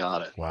before we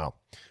got it. Wow.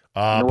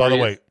 By the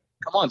way,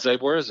 come on,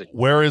 Zabe, where is he?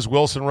 Where is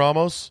Wilson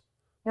Ramos?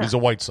 Yeah. He's a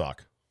White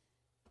Sox.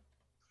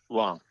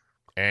 Wrong.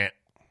 That's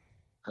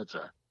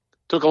all right.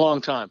 Took a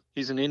long time.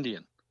 He's an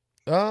Indian.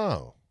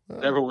 Oh.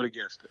 Never would have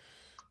guessed it.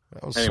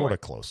 That was sort of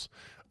close.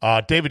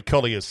 David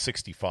Culley is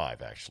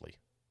 65, actually.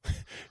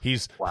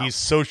 He's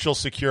Social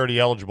Security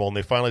eligible, and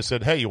they finally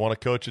said, hey, you want to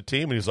coach a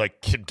team? And he's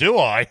like, do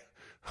I?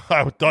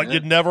 I thought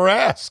you'd never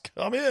ask.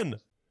 I'm in.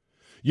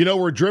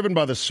 We're driven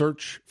by the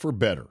search for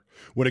better.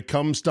 When it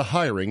comes to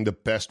hiring, the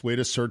best way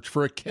to search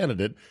for a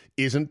candidate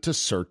isn't to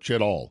search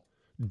at all.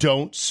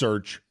 Don't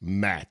search,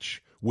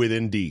 match with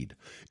Indeed.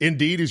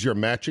 Indeed is your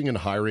matching and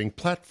hiring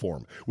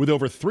platform with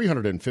over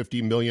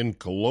 350 million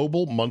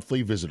global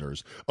monthly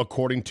visitors,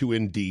 according to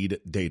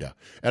Indeed data,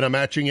 and a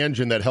matching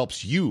engine that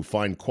helps you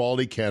find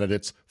quality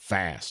candidates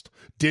fast.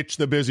 Ditch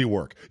the busy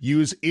work.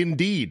 Use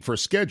Indeed for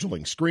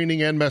scheduling,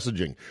 screening, and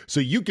messaging so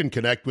you can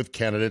connect with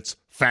candidates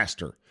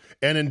faster.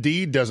 And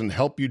Indeed doesn't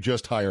help you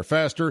just hire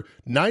faster.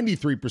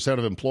 93%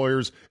 of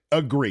employers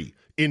agree.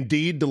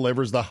 Indeed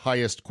delivers the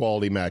highest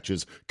quality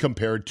matches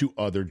compared to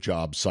other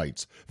job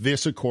sites.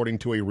 This according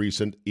to a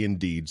recent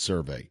Indeed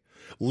survey.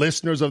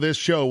 Listeners of this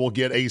show will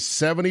get a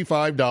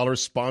 $75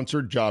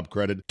 sponsored job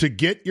credit to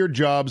get your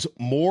jobs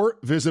more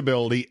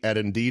visibility at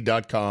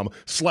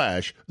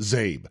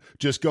Indeed.com/Zabe.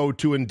 Just go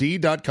to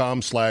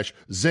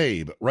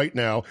Indeed.com/Zabe right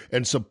now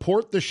and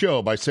support the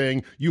show by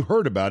saying you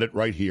heard about it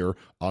right here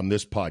on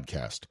this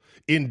podcast.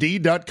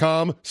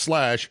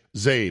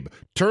 Indeed.com/Zabe.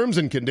 Terms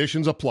and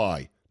conditions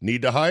apply.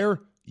 Need to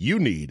hire? You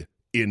need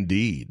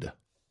Indeed.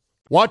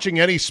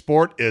 Watching any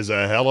sport is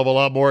a hell of a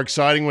lot more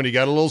exciting when you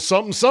got a little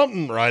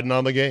something riding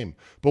on the game.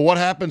 But what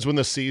happens when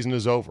the season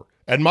is over?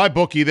 At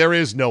MyBookie, there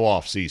is no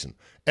off season.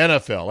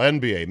 NFL,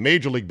 NBA,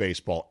 Major League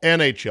Baseball,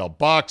 NHL,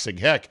 boxing,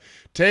 heck,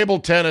 table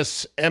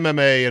tennis,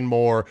 MMA, and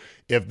more.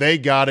 If they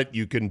got it,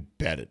 you can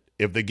bet it.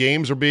 If the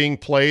games are being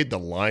played, the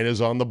line is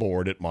on the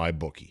board at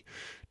MyBookie.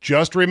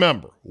 Just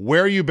remember,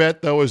 where you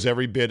bet, though, is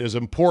every bit as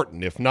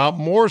important, if not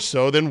more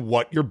so, than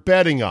what you're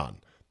betting on.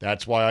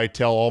 That's why I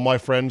tell all my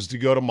friends to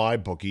go to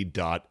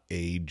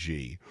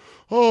mybookie.ag.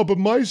 Oh, but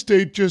my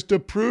state just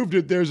approved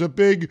it. There's a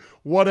big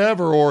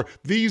whatever, or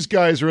these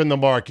guys are in the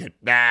market.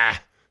 Nah,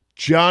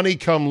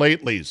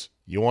 Johnny-come-latelys.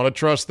 You want to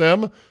trust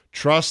them?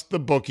 Trust the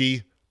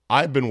bookie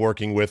I've been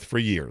working with for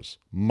years,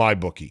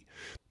 MyBookie.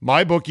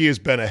 MyBookie has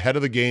been ahead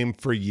of the game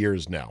for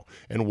years now.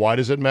 And why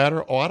does it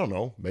matter? Oh, I don't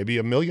know, maybe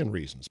a million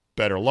reasons.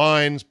 Better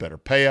lines, better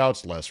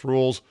payouts, less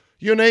rules,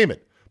 you name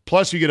it.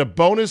 Plus, you get a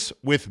bonus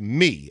with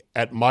me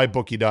at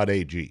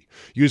mybookie.ag.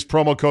 Use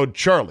promo code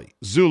Charlie,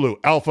 Zulu,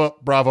 Alpha,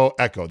 Bravo,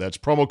 Echo. That's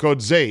promo code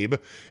ZABE,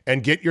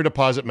 and get your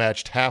deposit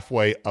matched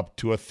halfway up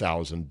to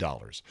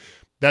 $1,000.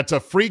 That's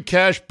a free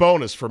cash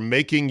bonus for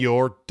making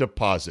your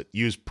deposit.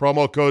 Use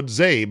promo code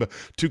ZABE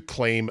to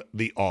claim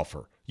the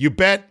offer. You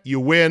bet, you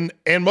win,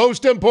 and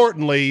most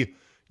importantly,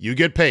 you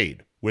get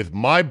paid with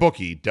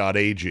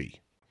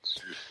mybookie.ag.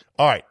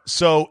 All right,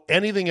 so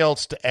anything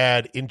else to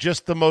add in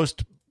just the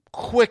most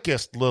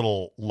quickest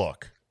little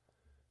look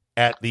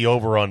at the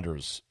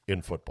over-unders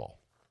in football?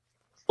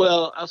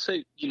 Well, I'll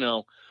say,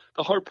 the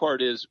hard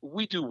part is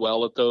we do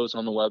well at those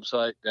on the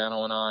website,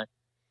 Dano and I.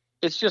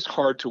 It's just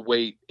hard to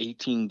wait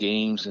 18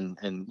 games and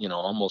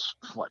almost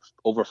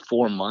over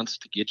 4 months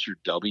to get your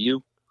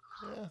W.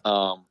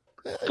 Yeah.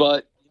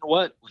 But you know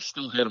what? We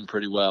still hit them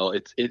pretty well.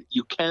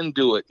 You can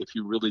do it if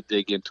you really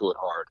dig into it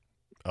hard.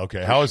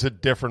 Okay. How is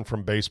it different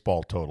from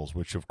baseball totals,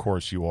 which of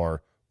course you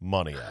are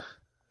money at?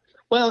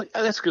 Well,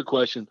 that's a good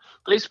question.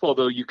 Baseball,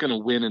 though, you're going to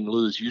win and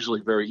lose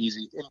usually very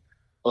easy. And,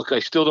 look, I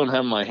still don't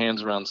have my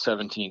hands around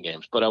 17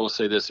 games, but I will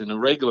say this. In the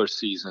regular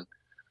season,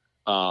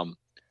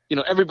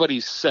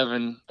 everybody's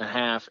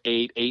 7.5,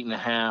 8,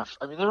 8.5.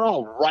 I mean, they're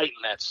all right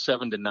in that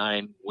 7 to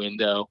 9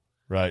 window.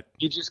 Right.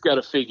 You just got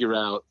to figure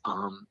out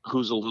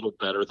who's a little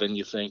better than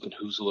you think and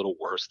who's a little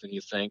worse than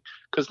you think,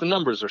 because the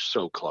numbers are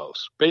so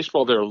close.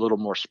 Baseball, they're a little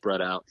more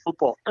spread out.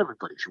 Football,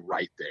 everybody's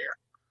right there.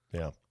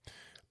 Yeah.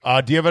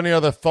 Do you have any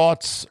other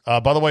thoughts?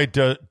 By the way,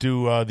 do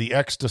the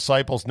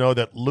ex-disciples know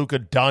that Luka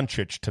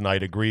Doncic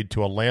tonight agreed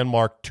to a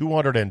landmark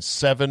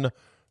 $207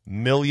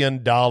 million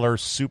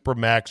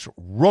Supermax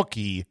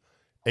rookie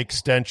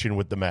extension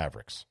with the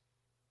Mavericks?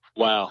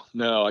 Wow.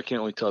 No, I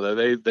can't really tell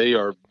that. They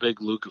are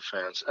big Luka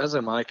fans, as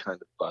am I, kind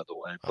of, by the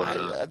way. But,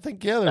 I think,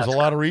 there's a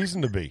lot of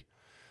reason to be.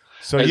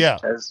 So,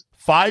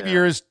 5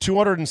 years,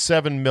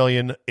 $207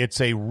 million.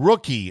 It's a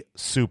rookie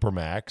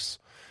Supermax.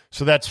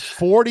 So that's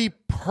 $40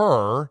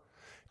 per.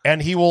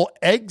 And he will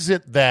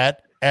exit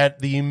that at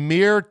the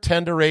mere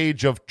tender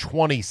age of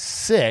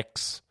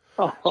 26,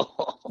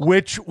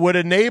 which would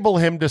enable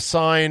him to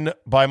sign,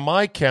 by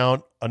my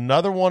count,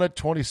 another one at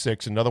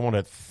 26, another one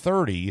at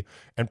 30,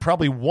 and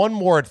probably one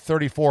more at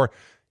 34.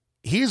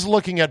 He's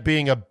looking at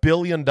being $1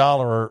 billion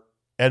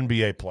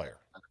NBA player.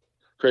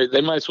 Great. They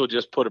might as well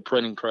just put a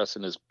printing press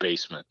in his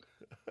basement.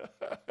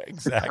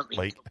 Exactly.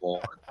 I mean, come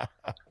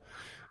on.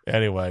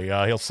 Anyway,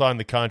 he'll sign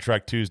the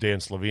contract Tuesday in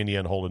Slovenia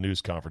and hold a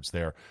news conference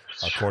there,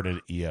 according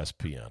to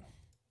ESPN.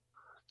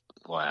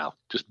 Wow.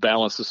 Just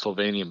balance the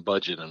Slovenian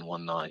budget in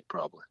one night,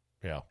 probably.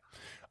 Yeah.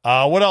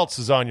 What else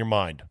is on your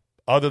mind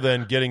other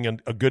than getting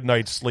a good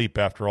night's sleep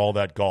after all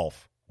that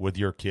golf with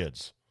your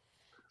kids?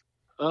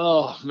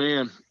 Oh,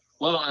 man.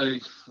 Well, I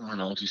don't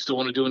know. Do you still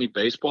want to do any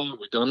baseball? Are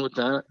we done with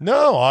that?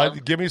 No.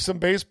 Give me some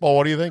baseball.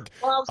 What do you think?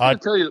 Well, I was going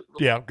to tell you.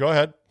 Yeah, go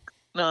ahead.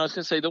 No, I was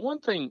going to say the one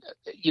thing,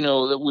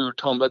 that we were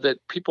talking about that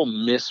people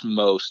miss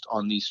most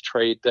on these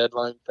trade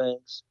deadline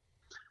things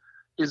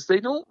is they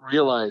don't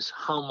realize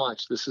how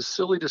much, this is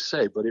silly to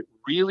say, but it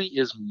really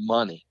is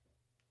money,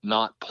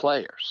 not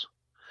players.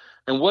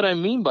 And what I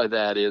mean by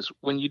that is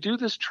when you do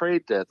this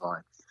trade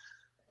deadline,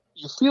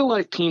 you feel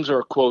like teams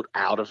are, quote,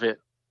 out of it.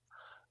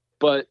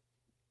 But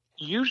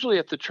usually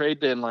at the trade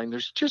deadline,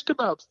 there's just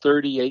about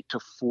 38 to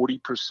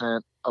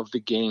 40% of the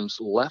games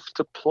left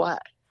to play.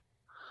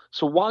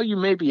 So while you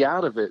may be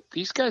out of it,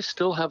 these guys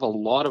still have a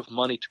lot of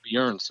money to be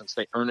earned since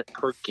they earn it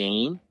per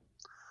game.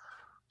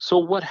 So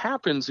what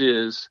happens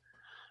is,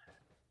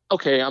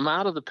 okay, I'm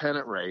out of the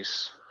pennant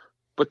race,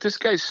 but this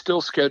guy's still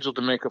scheduled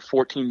to make a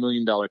 $14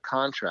 million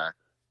contract,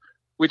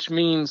 which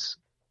means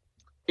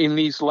in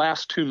these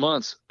last 2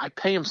 months, I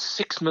pay him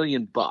 $6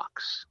 million.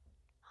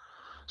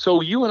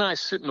 So you and I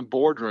sit in the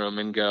boardroom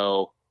and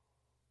go,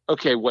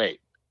 okay,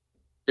 wait,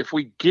 if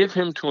we give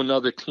him to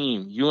another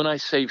team, you and I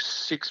save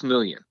 $6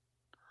 million.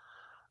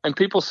 And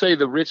people say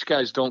the rich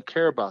guys don't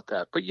care about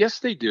that. But yes,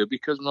 they do,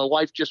 because my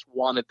wife just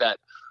wanted that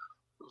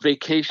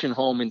vacation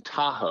home in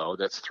Tahoe.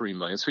 That's $3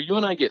 million. So you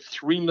and I get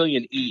 $3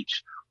 million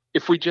each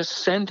if we just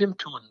send him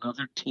to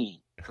another team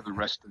for the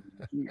rest of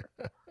the year.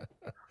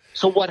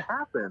 So what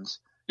happens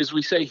is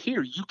we say,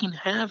 here, you can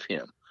have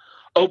him.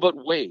 Oh, but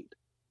wait,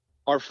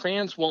 our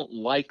fans won't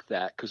like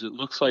that because it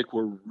looks like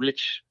we're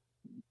rich,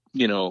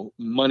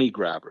 money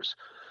grabbers.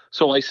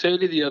 So I say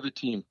to the other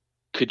team,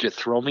 could you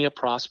throw me a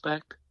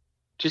prospect?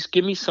 Just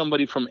give me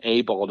somebody from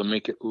A-ball to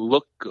make it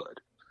look good.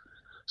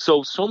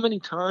 So many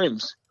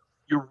times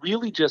you're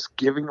really just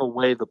giving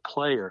away the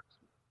player.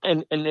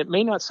 And it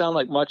may not sound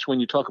like much when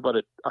you talk about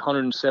a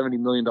 $170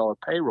 million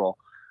payroll,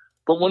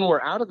 but when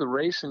we're out of the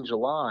race in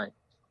July,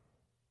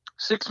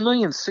 $6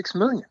 million,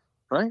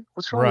 right?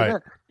 What's wrong with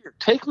that? Here,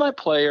 take my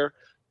player,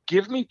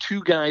 give me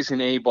two guys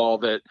in A-ball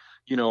that,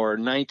 are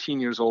 19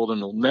 years old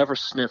and will never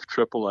sniff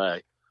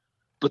AAA.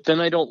 But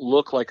then I don't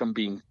look like I'm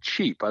being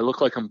cheap. I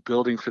look like I'm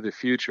building for the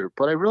future,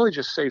 but I really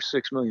just saved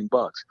 $6 million.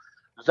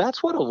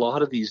 That's what a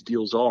lot of these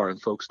deals are, and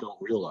folks don't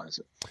realize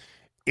it.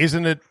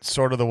 Isn't it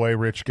sort of the way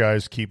rich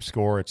guys keep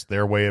score? It's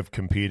their way of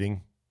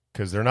competing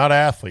because they're not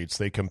athletes.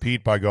 They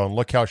compete by going,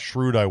 look how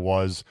shrewd I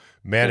was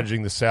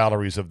managing the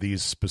salaries of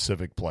these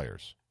specific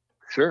players.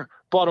 Sure.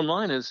 Bottom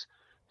line is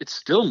it's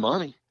still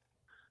money.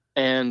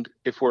 And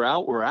if we're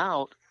out, we're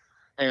out.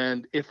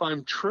 And if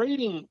I'm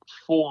trading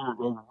for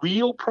a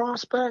real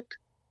prospect,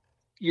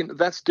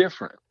 that's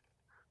different.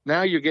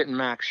 Now you're getting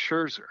Max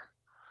Scherzer.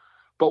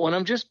 But when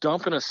I'm just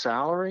dumping a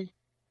salary,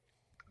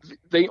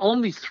 they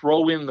only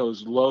throw in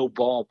those low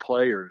ball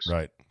players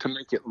to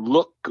make it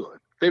look good.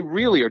 They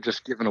really are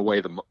just giving them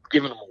away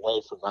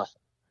for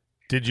nothing.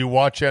 Did you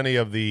watch any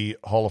of the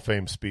Hall of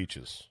Fame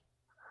speeches?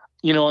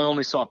 I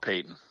only saw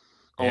Peyton.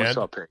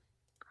 Peyton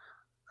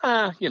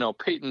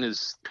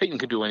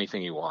can do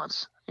anything he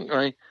wants,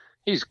 right?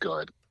 He's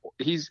good.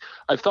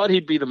 I thought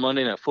he'd be the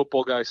Monday Night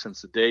Football guy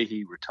since the day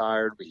he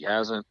retired, but he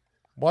hasn't.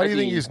 Why do you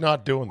think he's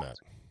not doing that?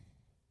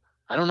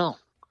 I don't know.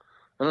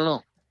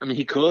 I mean,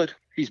 he could.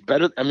 He's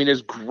better. I mean,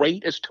 as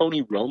great as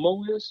Tony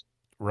Romo is,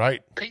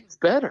 right? Peyton's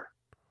better.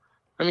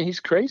 I mean, he's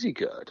crazy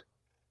good.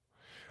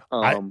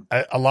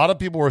 A lot of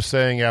people were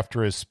saying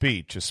after his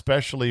speech,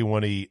 especially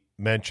when he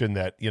mentioned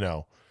that,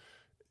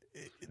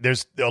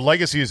 there's a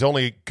legacy is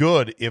only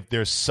good if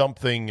there's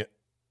something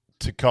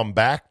to come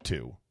back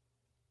to.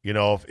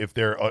 If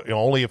there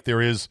only if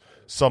there is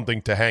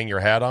something to hang your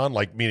hat on,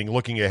 like meaning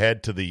looking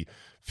ahead to the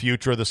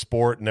future of the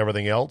sport and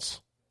everything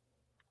else.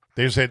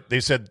 They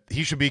said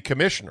he should be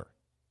commissioner.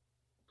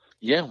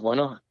 Yeah, why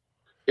not?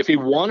 If he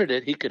wanted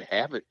it, he could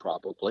have it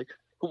probably.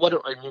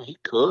 He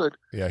could.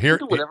 Yeah, he could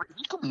do whatever.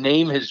 He could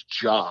name his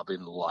job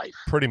in life.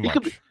 Pretty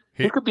much.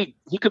 He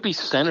could be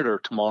senator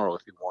tomorrow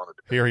if he wanted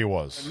to. Here he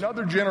was.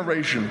 Another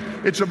generation.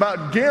 It's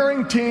about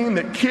guaranteeing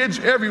that kids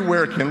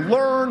everywhere can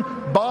learn,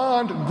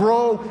 bond,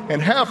 grow,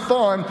 and have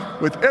fun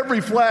with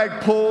every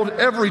flag pulled,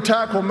 every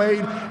tackle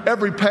made,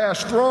 every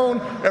pass thrown,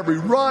 every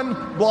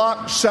run,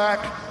 block, sack,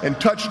 and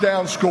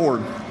touchdown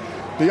scored.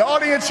 The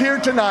audience here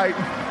tonight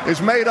is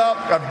made up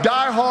of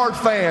diehard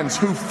fans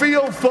who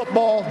feel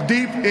football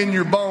deep in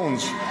your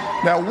bones.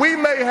 Now, we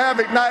may have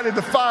ignited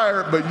the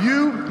fire, but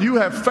you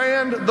have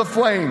fanned the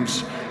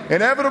flames.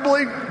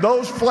 Inevitably,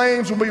 those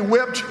flames will be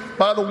whipped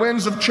by the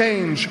winds of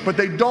change, but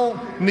they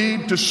don't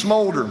need to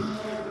smolder.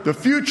 The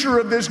future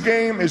of this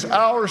game is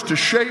ours to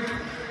shape.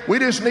 We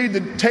just need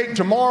to take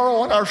tomorrow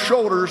on our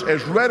shoulders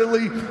as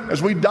readily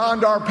as we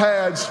donned our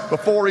pads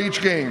before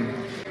each game.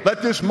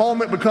 Let this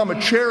moment become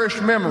a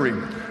cherished memory.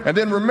 And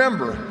then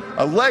remember,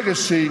 a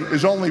legacy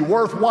is only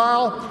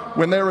worthwhile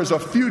when there is a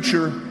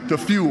future to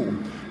fuel.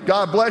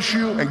 God bless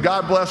you, and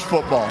God bless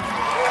football.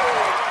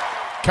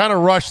 Kind of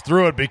rushed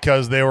through it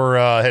because they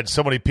had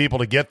so many people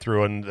to get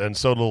through and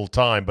so little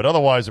time. But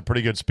otherwise, a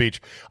pretty good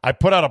speech. I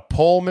put out a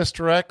poll,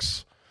 Mr.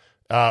 X,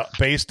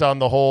 based on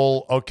the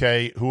whole,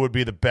 who would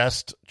be the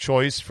best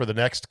choice for the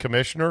next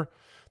commissioner?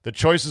 The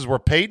choices were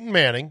Peyton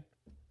Manning,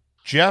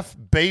 Jeff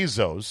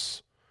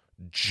Bezos,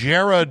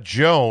 Jerry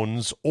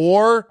Jones,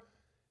 or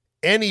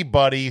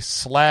anybody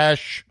 /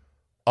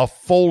 a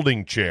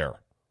folding chair.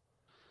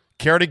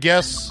 Care to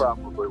guess?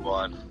 Probably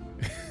one.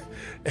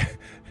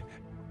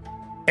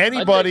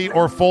 Anybody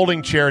or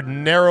folding chair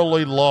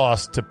narrowly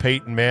lost to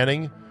Peyton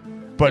Manning,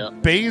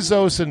 but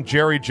Bezos and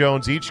Jerry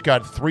Jones each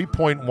got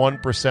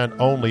 3.1%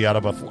 only out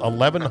of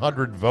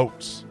 1,100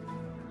 votes.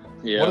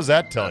 Yeah. What does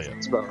that tell you?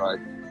 That's about right.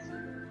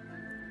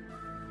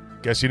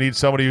 Guess you need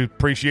somebody who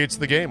appreciates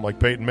the game like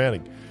Peyton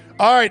Manning.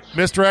 All right,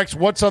 Mr. X,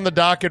 what's on the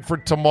docket for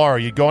tomorrow?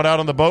 You going out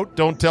on the boat?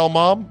 Don't tell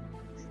Mom?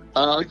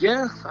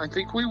 Yeah, I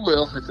think we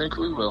will.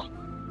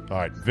 All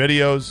right,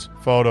 videos,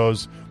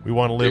 photos. We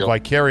want to live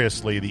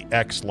vicariously the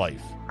X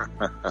life.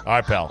 All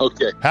right, pal.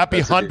 Okay. Happy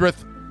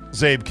 100th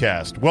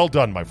Zabecast. Well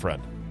done, my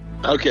friend.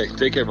 Okay,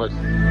 take care, bud.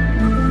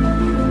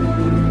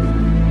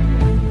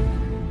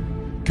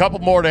 Couple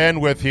more to end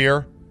with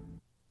here.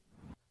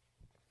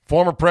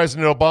 Former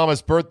President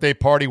Obama's birthday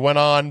party went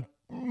on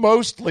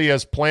mostly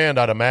as planned,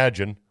 I'd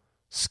imagine.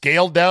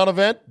 Scaled down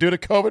event due to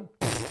COVID?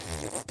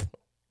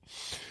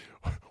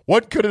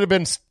 What could it have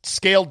been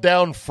scaled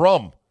down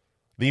from?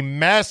 The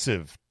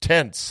massive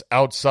tents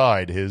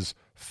outside his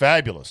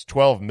fabulous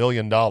 $12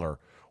 million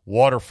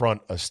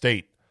waterfront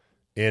estate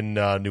in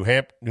New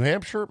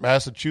Hampshire,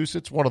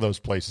 Massachusetts, one of those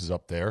places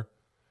up there,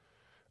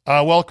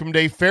 welcomed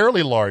a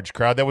fairly large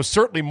crowd that was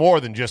certainly more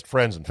than just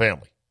friends and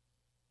family,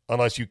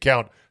 unless you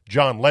count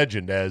John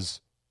Legend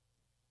as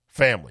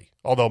family,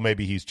 although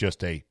maybe he's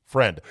just a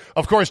friend.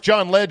 Of course,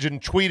 John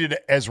Legend tweeted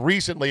as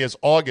recently as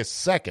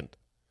August 2nd,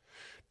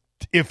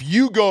 if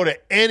you go to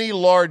any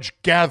large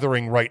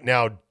gathering right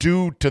now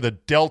due to the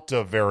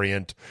Delta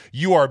variant,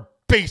 you are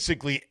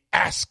basically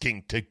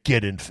asking to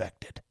get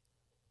infected.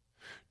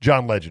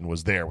 John Legend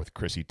was there with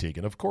Chrissy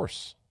Teigen, of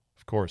course.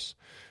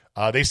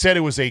 They said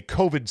it was a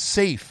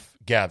COVID-safe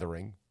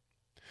gathering,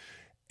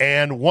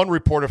 and one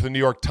reporter from the New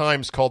York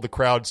Times called the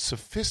crowd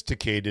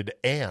sophisticated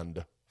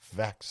and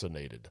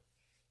vaccinated.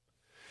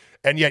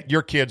 And yet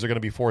your kids are going to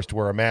be forced to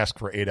wear a mask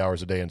for 8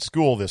 hours a day in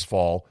school this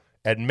fall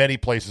at many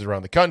places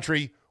around the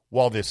country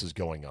while this is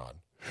going on.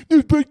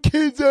 But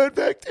kids aren't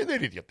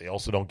vaccinated, yet they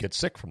also don't get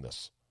sick from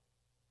this.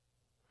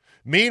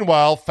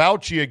 Meanwhile,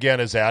 Fauci again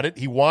is at it.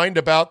 He whined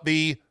about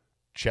the,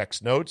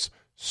 checks notes,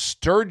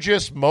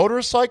 Sturgis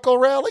motorcycle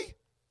rally?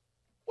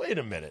 Wait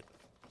a minute.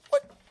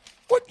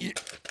 What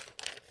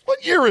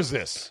year is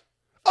this?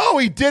 Oh,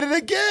 he did it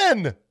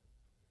again.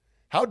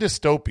 How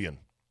dystopian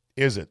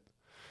is it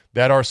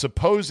that our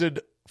supposed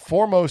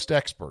foremost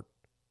expert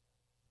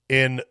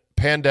in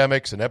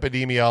pandemics and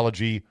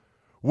epidemiology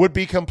would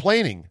be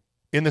complaining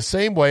in the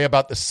same way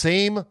about the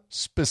same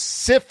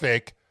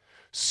specific,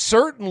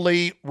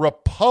 certainly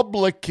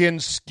Republican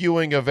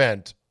skewing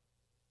event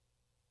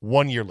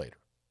 1 year later?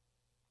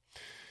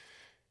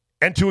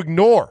 And to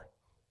ignore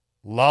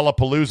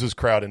Lollapalooza's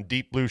crowd in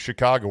Deep Blue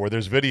Chicago, where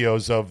there's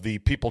videos of the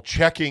people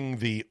checking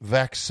the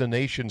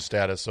vaccination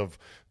status of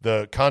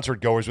the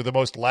concert goers with the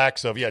most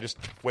lax of, just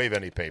wave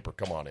any paper,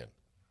 come on in.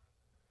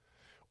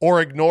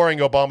 Or ignoring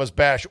Obama's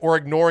bash, or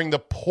ignoring the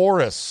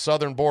porous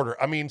southern border.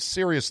 I mean,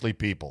 seriously,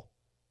 people.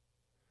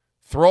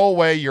 Throw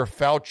away your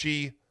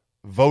Fauci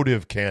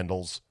votive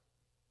candles.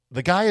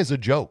 The guy is a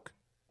joke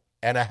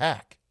and a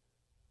hack.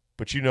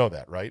 But you know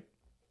that, right?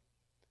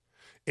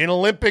 In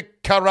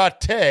Olympic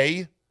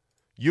karate,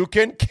 you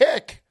can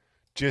kick.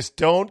 Just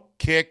don't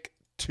kick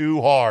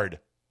too hard.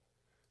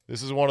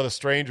 This is one of the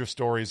stranger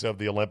stories of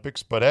the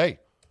Olympics, but hey,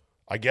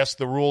 I guess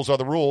the rules are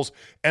the rules.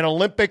 An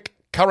Olympic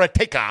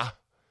karateka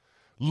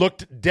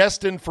looked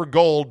destined for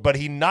gold, but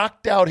he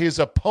knocked out his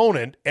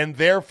opponent and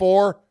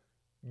therefore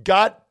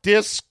got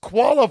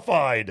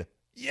disqualified.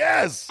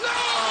 Yes!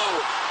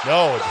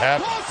 No, it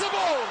happened.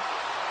 Possible!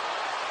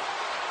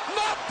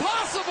 Not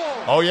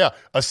possible! Oh, yeah.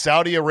 A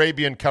Saudi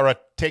Arabian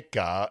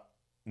karateka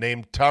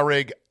named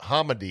Tariq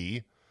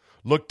Hamadi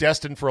looked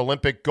destined for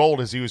Olympic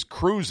gold as he was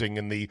cruising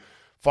in the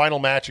final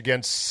match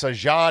against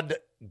Sajad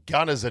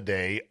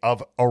Ghanizadeh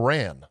of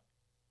Iran.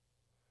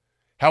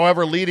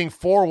 However, leading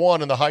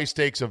 4-1 in the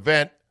high-stakes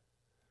event,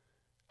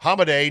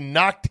 Hamadi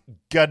knocked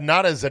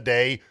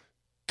Ghanizadeh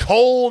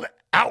cold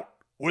out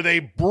with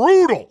a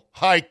brutal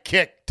high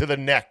kick to the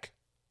neck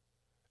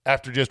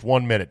after just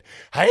 1 minute.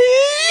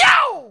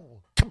 Hi-yow!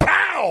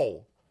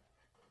 Kapow!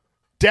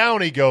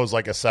 Down he goes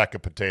like a sack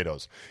of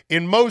potatoes.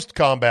 In most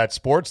combat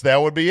sports,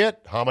 that would be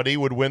it. Hamadi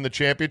would win the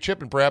championship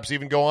and perhaps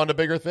even go on to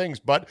bigger things.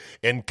 But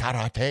in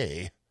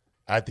karate,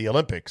 at the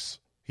Olympics,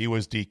 he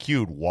was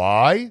DQ'd.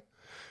 Why?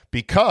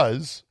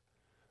 Because,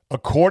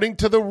 according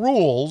to the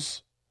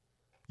rules,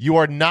 you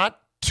are not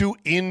to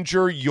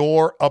injure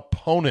your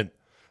opponent.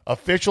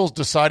 Officials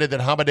decided that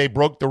Hamadi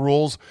broke the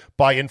rules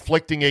by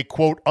inflicting a,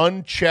 quote,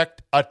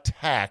 unchecked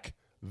attack,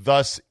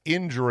 thus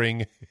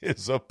injuring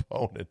his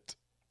opponent.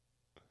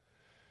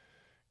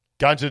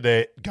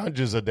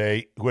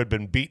 Ghanizadeh, who had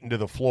been beaten to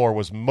the floor,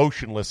 was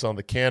motionless on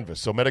the canvas.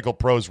 So medical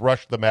pros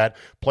rushed the mat,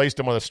 placed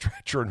him on a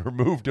stretcher, and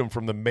removed him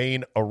from the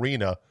main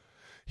arena.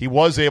 He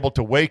was able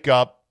to wake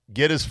up,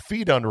 get his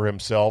feet under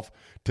himself,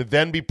 to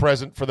then be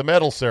present for the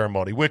medal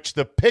ceremony, which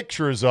the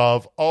pictures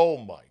of, oh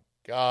my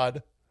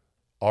God,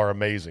 are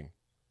amazing.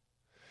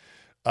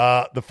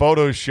 The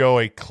photos show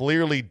a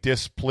clearly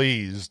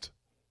displeased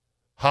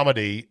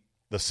Hamadi,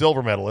 the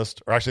silver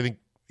medalist, or actually I think,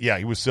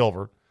 he was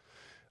silver.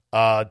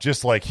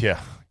 Just like,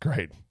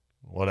 great,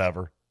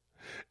 whatever.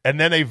 And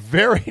then a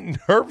very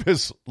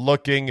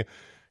nervous-looking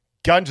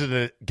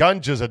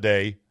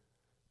Ghanizadeh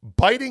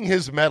biting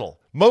his medal.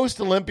 Most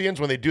Olympians,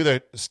 when they do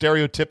the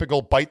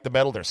stereotypical bite the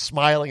medal, they're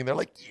smiling, and they're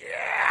like,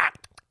 yeah,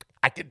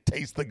 I can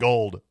taste the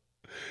gold.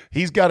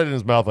 He's got it in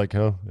his mouth like,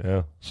 oh,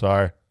 yeah,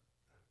 sorry.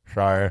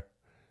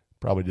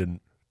 Probably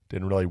didn't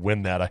really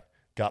win that. I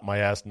got my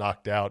ass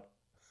knocked out.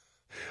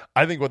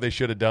 I think what they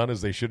should have done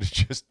is they should have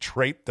just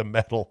draped the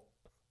medal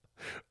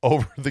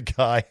over the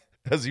guy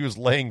as he was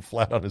laying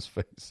flat on his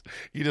face.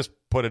 You just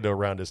put it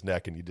around his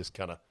neck and you just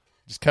kind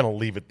of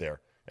leave it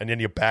there. And then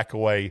you back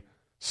away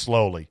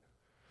slowly.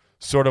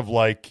 Sort of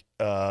like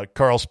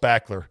Carl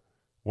Spackler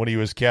when he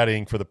was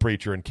caddying for the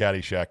preacher in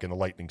Caddyshack and the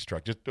lightning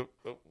struck. Just,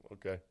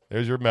 okay,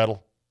 there's your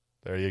medal.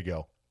 There you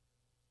go.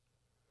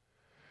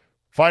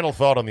 Final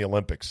thought on the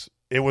Olympics.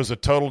 It was a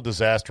total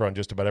disaster on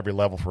just about every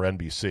level for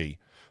NBC.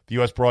 The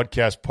U.S.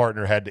 broadcast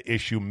partner had to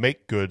issue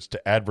make goods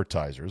to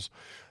advertisers.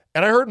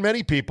 And I heard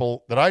many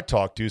people that I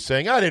talked to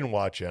saying, I didn't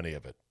watch any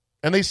of it.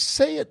 And they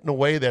say it in a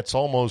way that's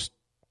almost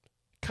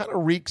kind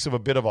of reeks of a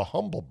bit of a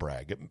humble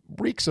brag. It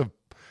reeks of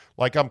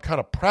like I'm kind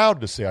of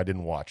proud to say I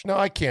didn't watch. No,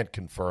 I can't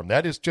confirm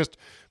that. It's just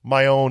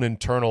my own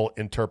internal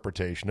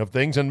interpretation of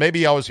things. And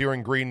maybe I was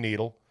hearing Green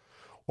Needle,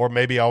 or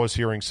maybe I was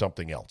hearing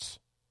something else.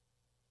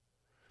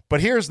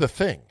 But here's the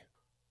thing.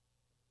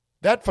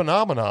 That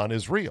phenomenon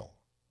is real.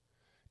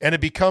 And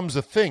it becomes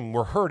a thing.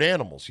 We're herd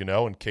animals,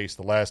 in case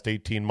the last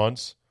 18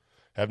 months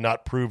have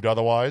not proved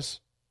otherwise.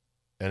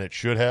 And it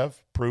should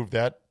have proved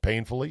that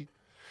painfully.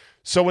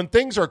 So when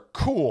things are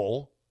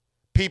cool,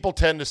 people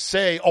tend to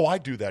say, oh, I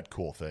do that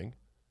cool thing.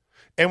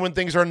 And when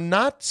things are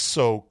not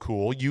so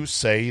cool, you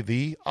say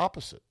the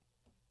opposite.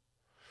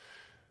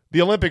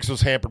 The Olympics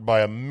was hampered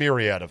by a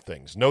myriad of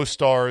things. No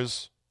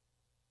stars,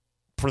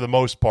 for the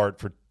most part,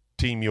 for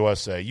Team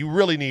USA. You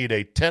really need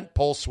a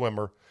tent-pole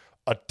swimmer,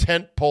 a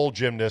tent-pole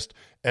gymnast,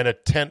 and a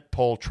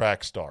tent-pole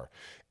track star.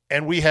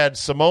 And we had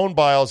Simone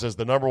Biles as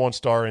the number one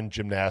star in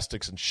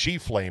gymnastics, and she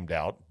flamed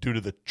out due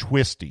to the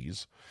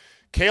twisties.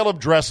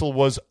 Caleb Dressel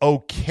was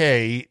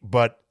okay,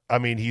 but,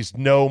 he's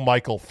no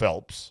Michael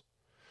Phelps.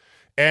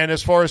 And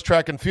as far as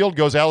track and field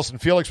goes, Allison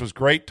Felix was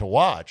great to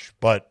watch,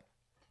 but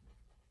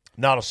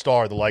not a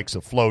star the likes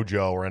of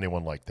FloJo or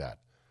anyone like that.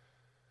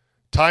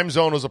 Time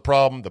zone was a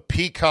problem. The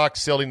peacock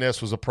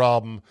silliness was a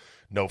problem.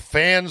 No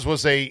fans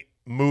was a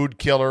mood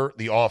killer.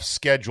 The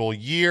off-schedule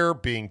year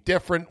being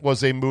different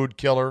was a mood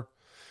killer.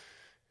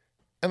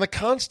 And the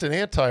constant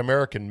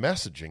anti-American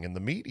messaging in the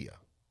media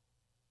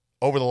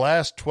over the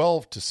last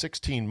 12 to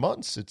 16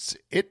 months,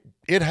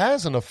 it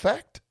has an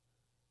effect.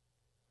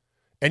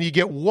 And you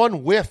get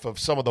one whiff of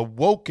some of the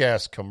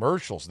woke-ass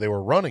commercials they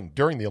were running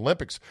during the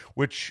Olympics,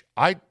 which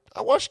I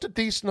watched a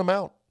decent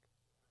amount.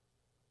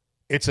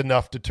 It's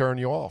enough to turn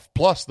you off.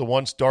 Plus, the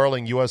once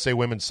darling USA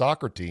women's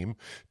soccer team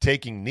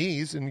taking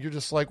knees, and you're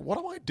just like, what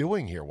am I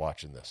doing here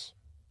watching this?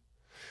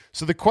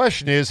 So the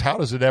question is, how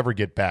does it ever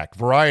get back?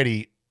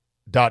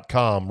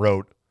 Variety.com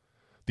wrote,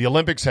 the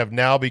Olympics have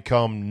now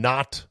become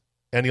not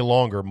any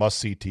longer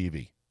must-see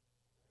TV,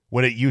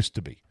 when it used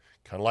to be.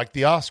 Kind of like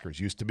the Oscars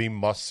used to be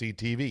must-see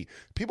TV.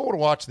 People would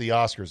watch the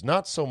Oscars,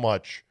 not so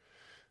much.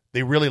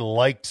 They really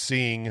liked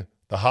seeing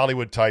the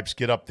Hollywood types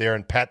get up there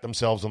and pat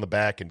themselves on the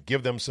back and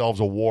give themselves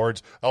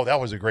awards. Oh, that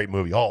was a great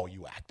movie. Oh,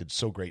 you acted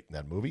so great in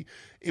that movie.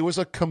 It was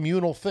a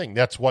communal thing.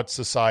 That's what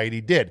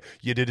society did.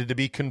 You did it to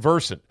be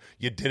conversant.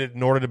 You did it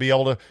in order to be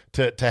able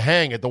to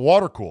hang at the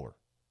water cooler.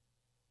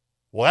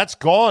 Well, that's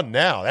gone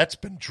now. That's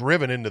been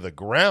driven into the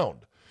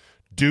ground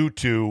due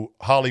to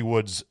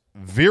Hollywood's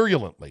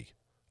virulently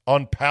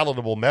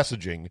unpalatable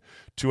messaging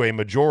to a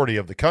majority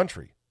of the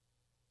country.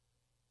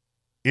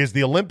 Is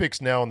the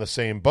Olympics now in the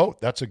same boat?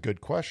 That's a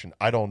good question.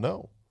 I don't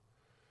know.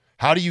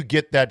 How do you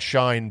get that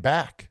shine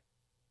back,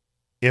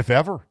 if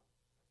ever?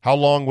 How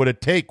long would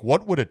it take?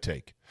 What would it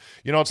take?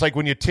 It's like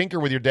when you tinker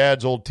with your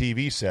dad's old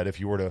TV set, if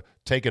you were to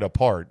take it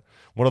apart,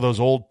 one of those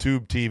old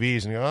tube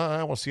TVs, and you go,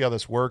 I want to see how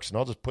this works, and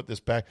I'll just put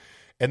this back.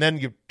 And then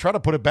you try to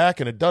put it back,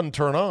 and it doesn't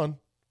turn on.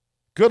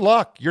 Good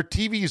luck. Your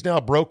TV is now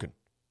broken.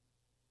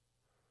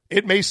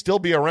 It may still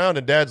be around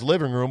in Dad's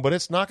living room, but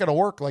it's not going to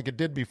work like it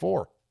did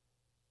before.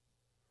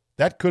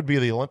 That could be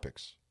the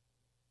Olympics.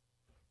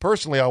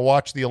 Personally, I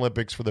watch the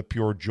Olympics for the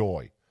pure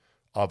joy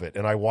of it,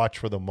 and I watch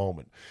for the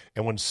moment.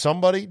 And when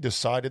somebody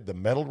decided the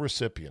medal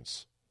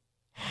recipients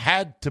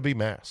had to be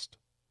masked,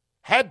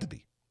 had to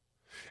be,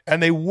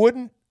 and they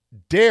wouldn't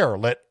dare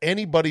let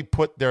anybody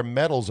put their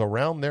medals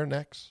around their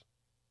necks,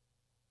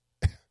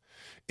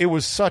 it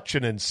was such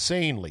an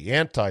insanely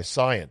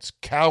anti-science,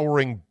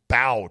 cowering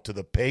bow to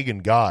the pagan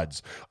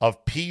gods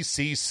of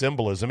PC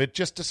symbolism. It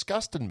just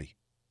disgusted me.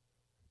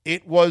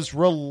 It was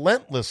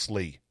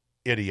relentlessly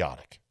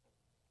idiotic.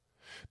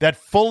 That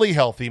fully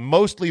healthy,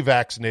 mostly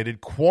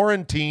vaccinated,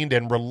 quarantined,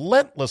 and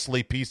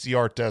relentlessly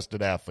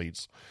PCR-tested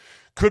athletes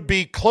could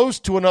be close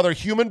to another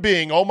human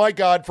being, oh my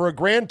God, for a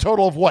grand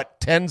total of what,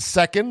 10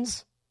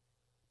 seconds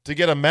to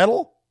get a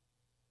medal?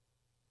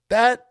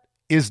 That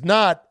is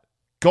not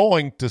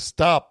going to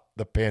stop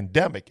the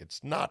pandemic.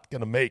 It's not going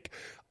to make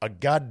a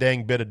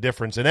goddamn bit of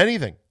difference in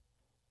anything.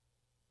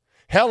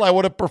 Hell, I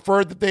would have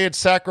preferred that they had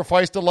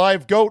sacrificed a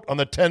live goat on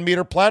the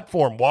 10-meter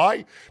platform.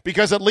 Why?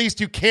 Because at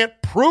least you can't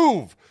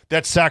prove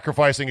that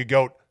sacrificing a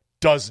goat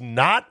does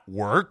not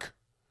work.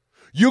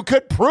 You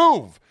could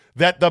prove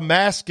that the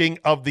masking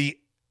of the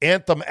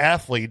anthem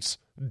athletes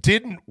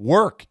didn't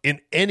work in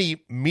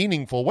any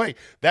meaningful way.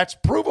 That's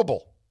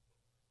provable.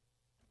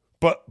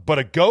 But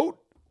a goat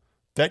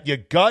that you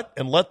gut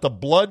and let the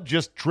blood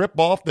just drip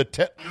off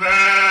the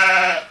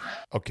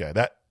Okay,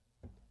 that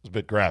was a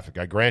bit graphic.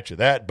 I grant you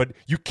that. But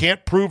you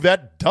can't prove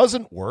that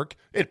doesn't work.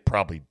 It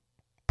probably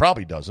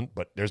doesn't,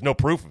 but there's no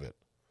proof of it.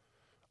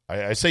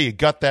 I say you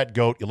gut that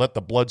goat, you let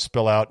the blood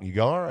spill out, and you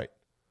go, all right,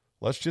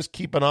 let's just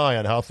keep an eye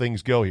on how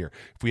things go here.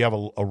 If we have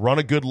a run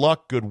of good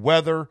luck, good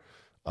weather,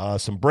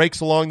 some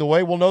breaks along the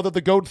way, we'll know that the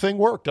goat thing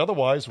worked.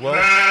 Otherwise, well,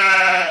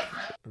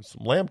 there's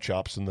some lamb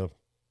chops in the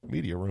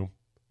media room.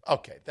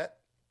 Okay,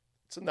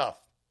 that's enough.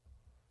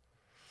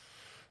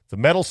 The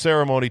medal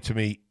ceremony to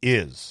me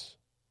is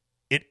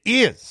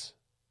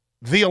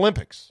the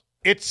Olympics.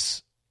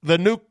 It's the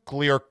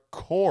nuclear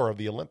core of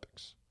the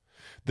Olympics.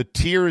 The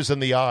tears in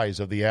the eyes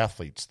of the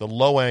athletes, the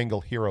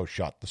low-angle hero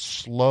shot, the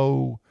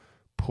slow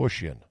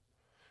push-in,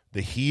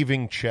 the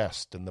heaving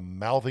chest, and the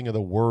mouthing of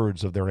the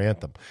words of their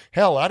anthem.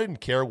 Hell, I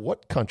didn't care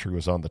what country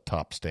was on the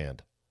top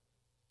stand.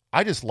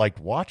 I just liked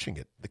watching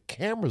it. The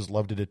cameras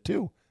loved it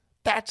too.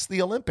 That's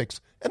the Olympics,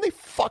 and they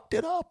fucked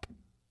it up.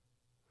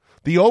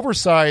 The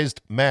oversized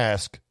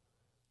mask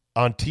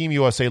on Team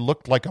USA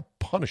looked like a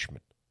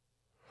punishment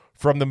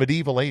from the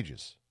medieval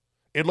ages.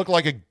 It looked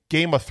like a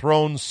Game of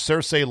Thrones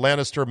Cersei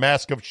Lannister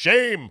mask of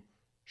shame.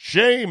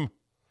 Shame.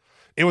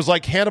 It was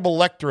like Hannibal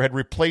Lecter had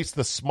replaced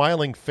the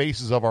smiling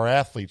faces of our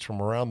athletes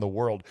from around the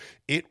world.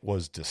 It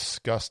was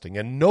disgusting.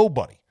 And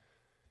nobody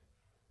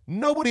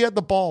had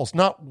the balls.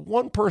 Not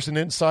one person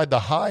inside the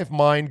hive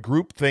mind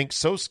groupthink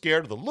so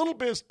scared of the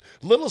littlest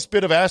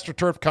bit of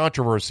AstroTurf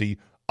controversy,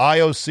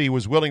 IOC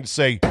was willing to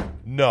say,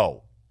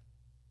 no.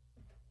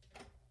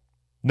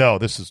 No,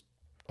 this is,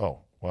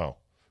 oh, wow.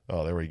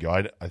 Oh, there we go.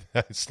 I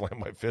slammed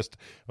my fist.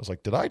 I was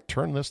like, did I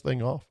turn this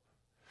thing off?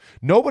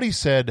 Nobody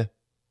said,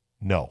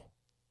 no,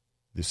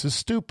 this is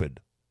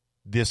stupid.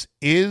 This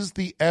is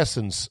the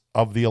essence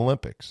of the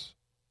Olympics.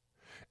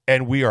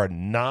 And we are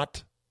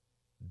not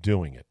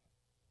doing it.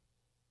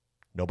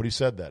 Nobody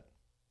said that.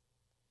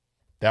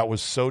 That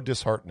was so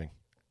disheartening.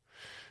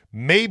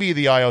 Maybe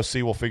the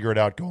IOC will figure it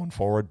out going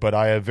forward, but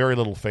I have very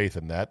little faith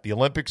in that. The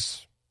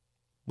Olympics,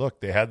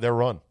 look, they had their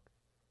run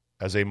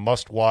as a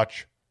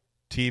must-watch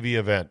TV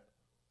event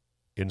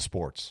in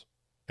sports.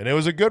 And it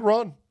was a good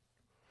run.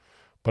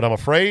 But I'm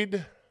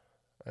afraid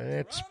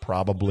it's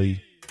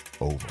probably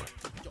over.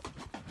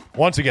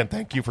 Once again,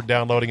 thank you for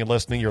downloading and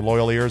listening. Your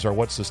loyal ears are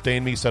what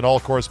sustain me. Send all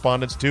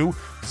correspondence to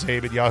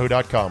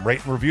zabe@yahoo.com.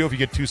 Rate and review if you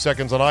get 2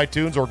 seconds on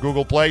iTunes or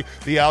Google Play.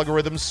 The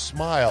algorithms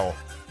smile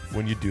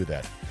when you do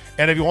that.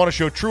 And if you want to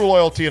show true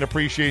loyalty and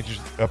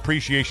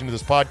appreciation to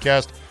this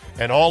podcast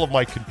and all of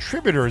my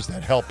contributors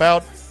that help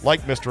out, like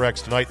Mr.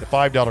 X tonight, the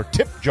 $5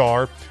 tip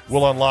jar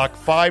will unlock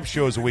 5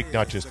 shows a week,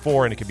 not just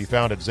 4, and it can be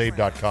found at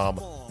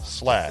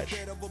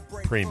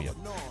zabe.com/premium.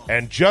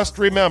 And just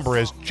remember,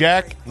 as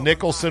Jack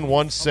Nicholson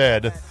once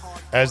said,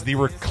 as the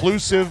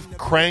reclusive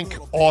crank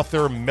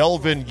author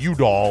Melvin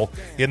Udall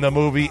in the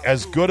movie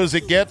As Good As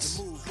It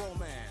Gets,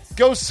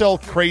 go sell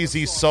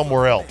crazy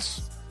somewhere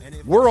else.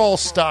 We're all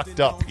stocked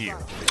up here.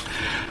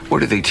 Where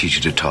do they teach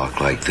you to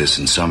talk like this?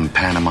 In some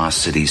Panama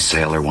City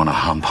sailor want a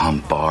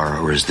hump bar?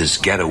 Or is this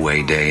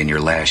getaway day and your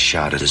last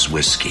shot at his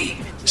whiskey?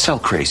 Sell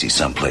crazy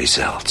someplace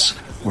else.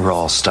 We're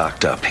all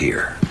stocked up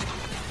here.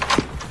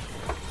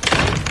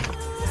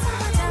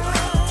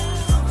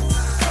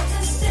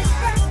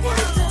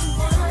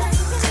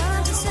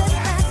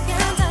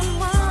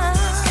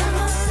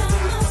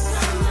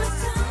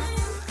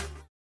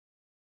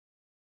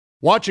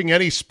 Watching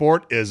any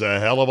sport is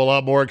a hell of a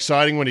lot more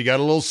exciting when you got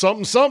a little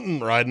something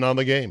riding on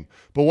the game.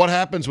 But what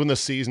happens when the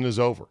season is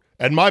over?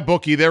 At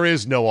MyBookie, there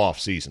is no off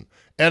season.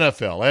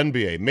 NFL,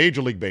 NBA,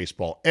 Major League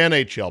Baseball,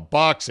 NHL,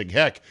 boxing,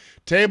 heck,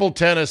 table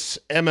tennis,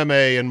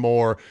 MMA, and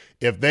more.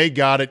 If they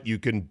got it, you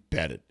can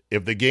bet it.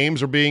 If the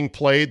games are being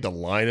played, the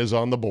line is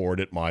on the board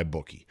at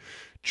MyBookie.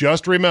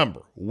 Just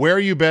remember, where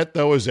you bet,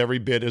 though, is every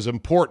bit as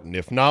important,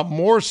 if not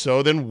more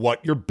so, than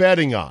what you're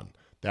betting on.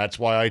 That's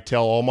why I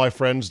tell all my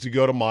friends to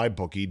go to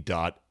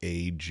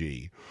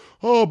mybookie.ag.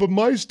 Oh, but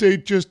my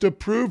state just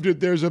approved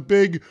it. There's a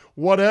big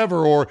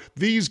whatever, or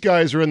these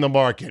guys are in the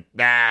market.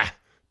 Nah,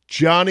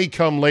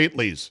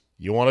 Johnny-come-latelys.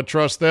 You want to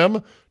trust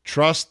them?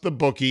 Trust the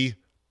bookie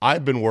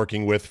I've been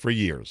working with for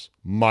years,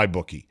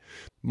 MyBookie.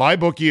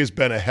 MyBookie has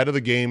been ahead of the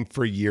game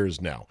for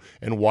years now.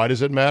 And why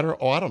does it matter?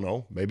 Oh, I don't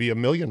know, maybe a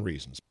million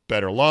reasons.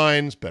 Better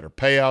lines, better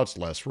payouts,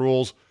 less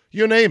rules,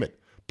 you name it.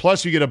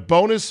 Plus, you get a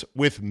bonus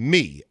with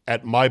me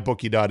at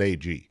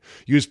mybookie.ag.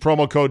 Use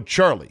promo code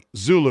Charlie,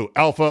 Zulu,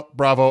 Alpha,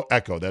 Bravo,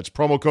 Echo. That's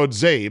promo code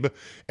ZABE,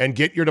 and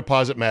get your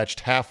deposit matched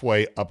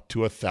halfway up to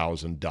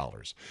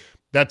 $1,000.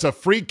 That's a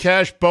free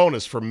cash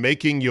bonus for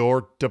making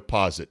your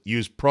deposit.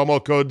 Use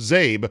promo code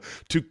ZABE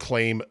to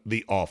claim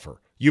the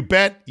offer. You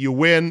bet, you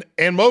win,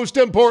 and most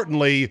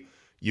importantly,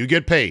 you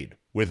get paid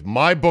with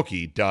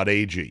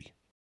mybookie.ag.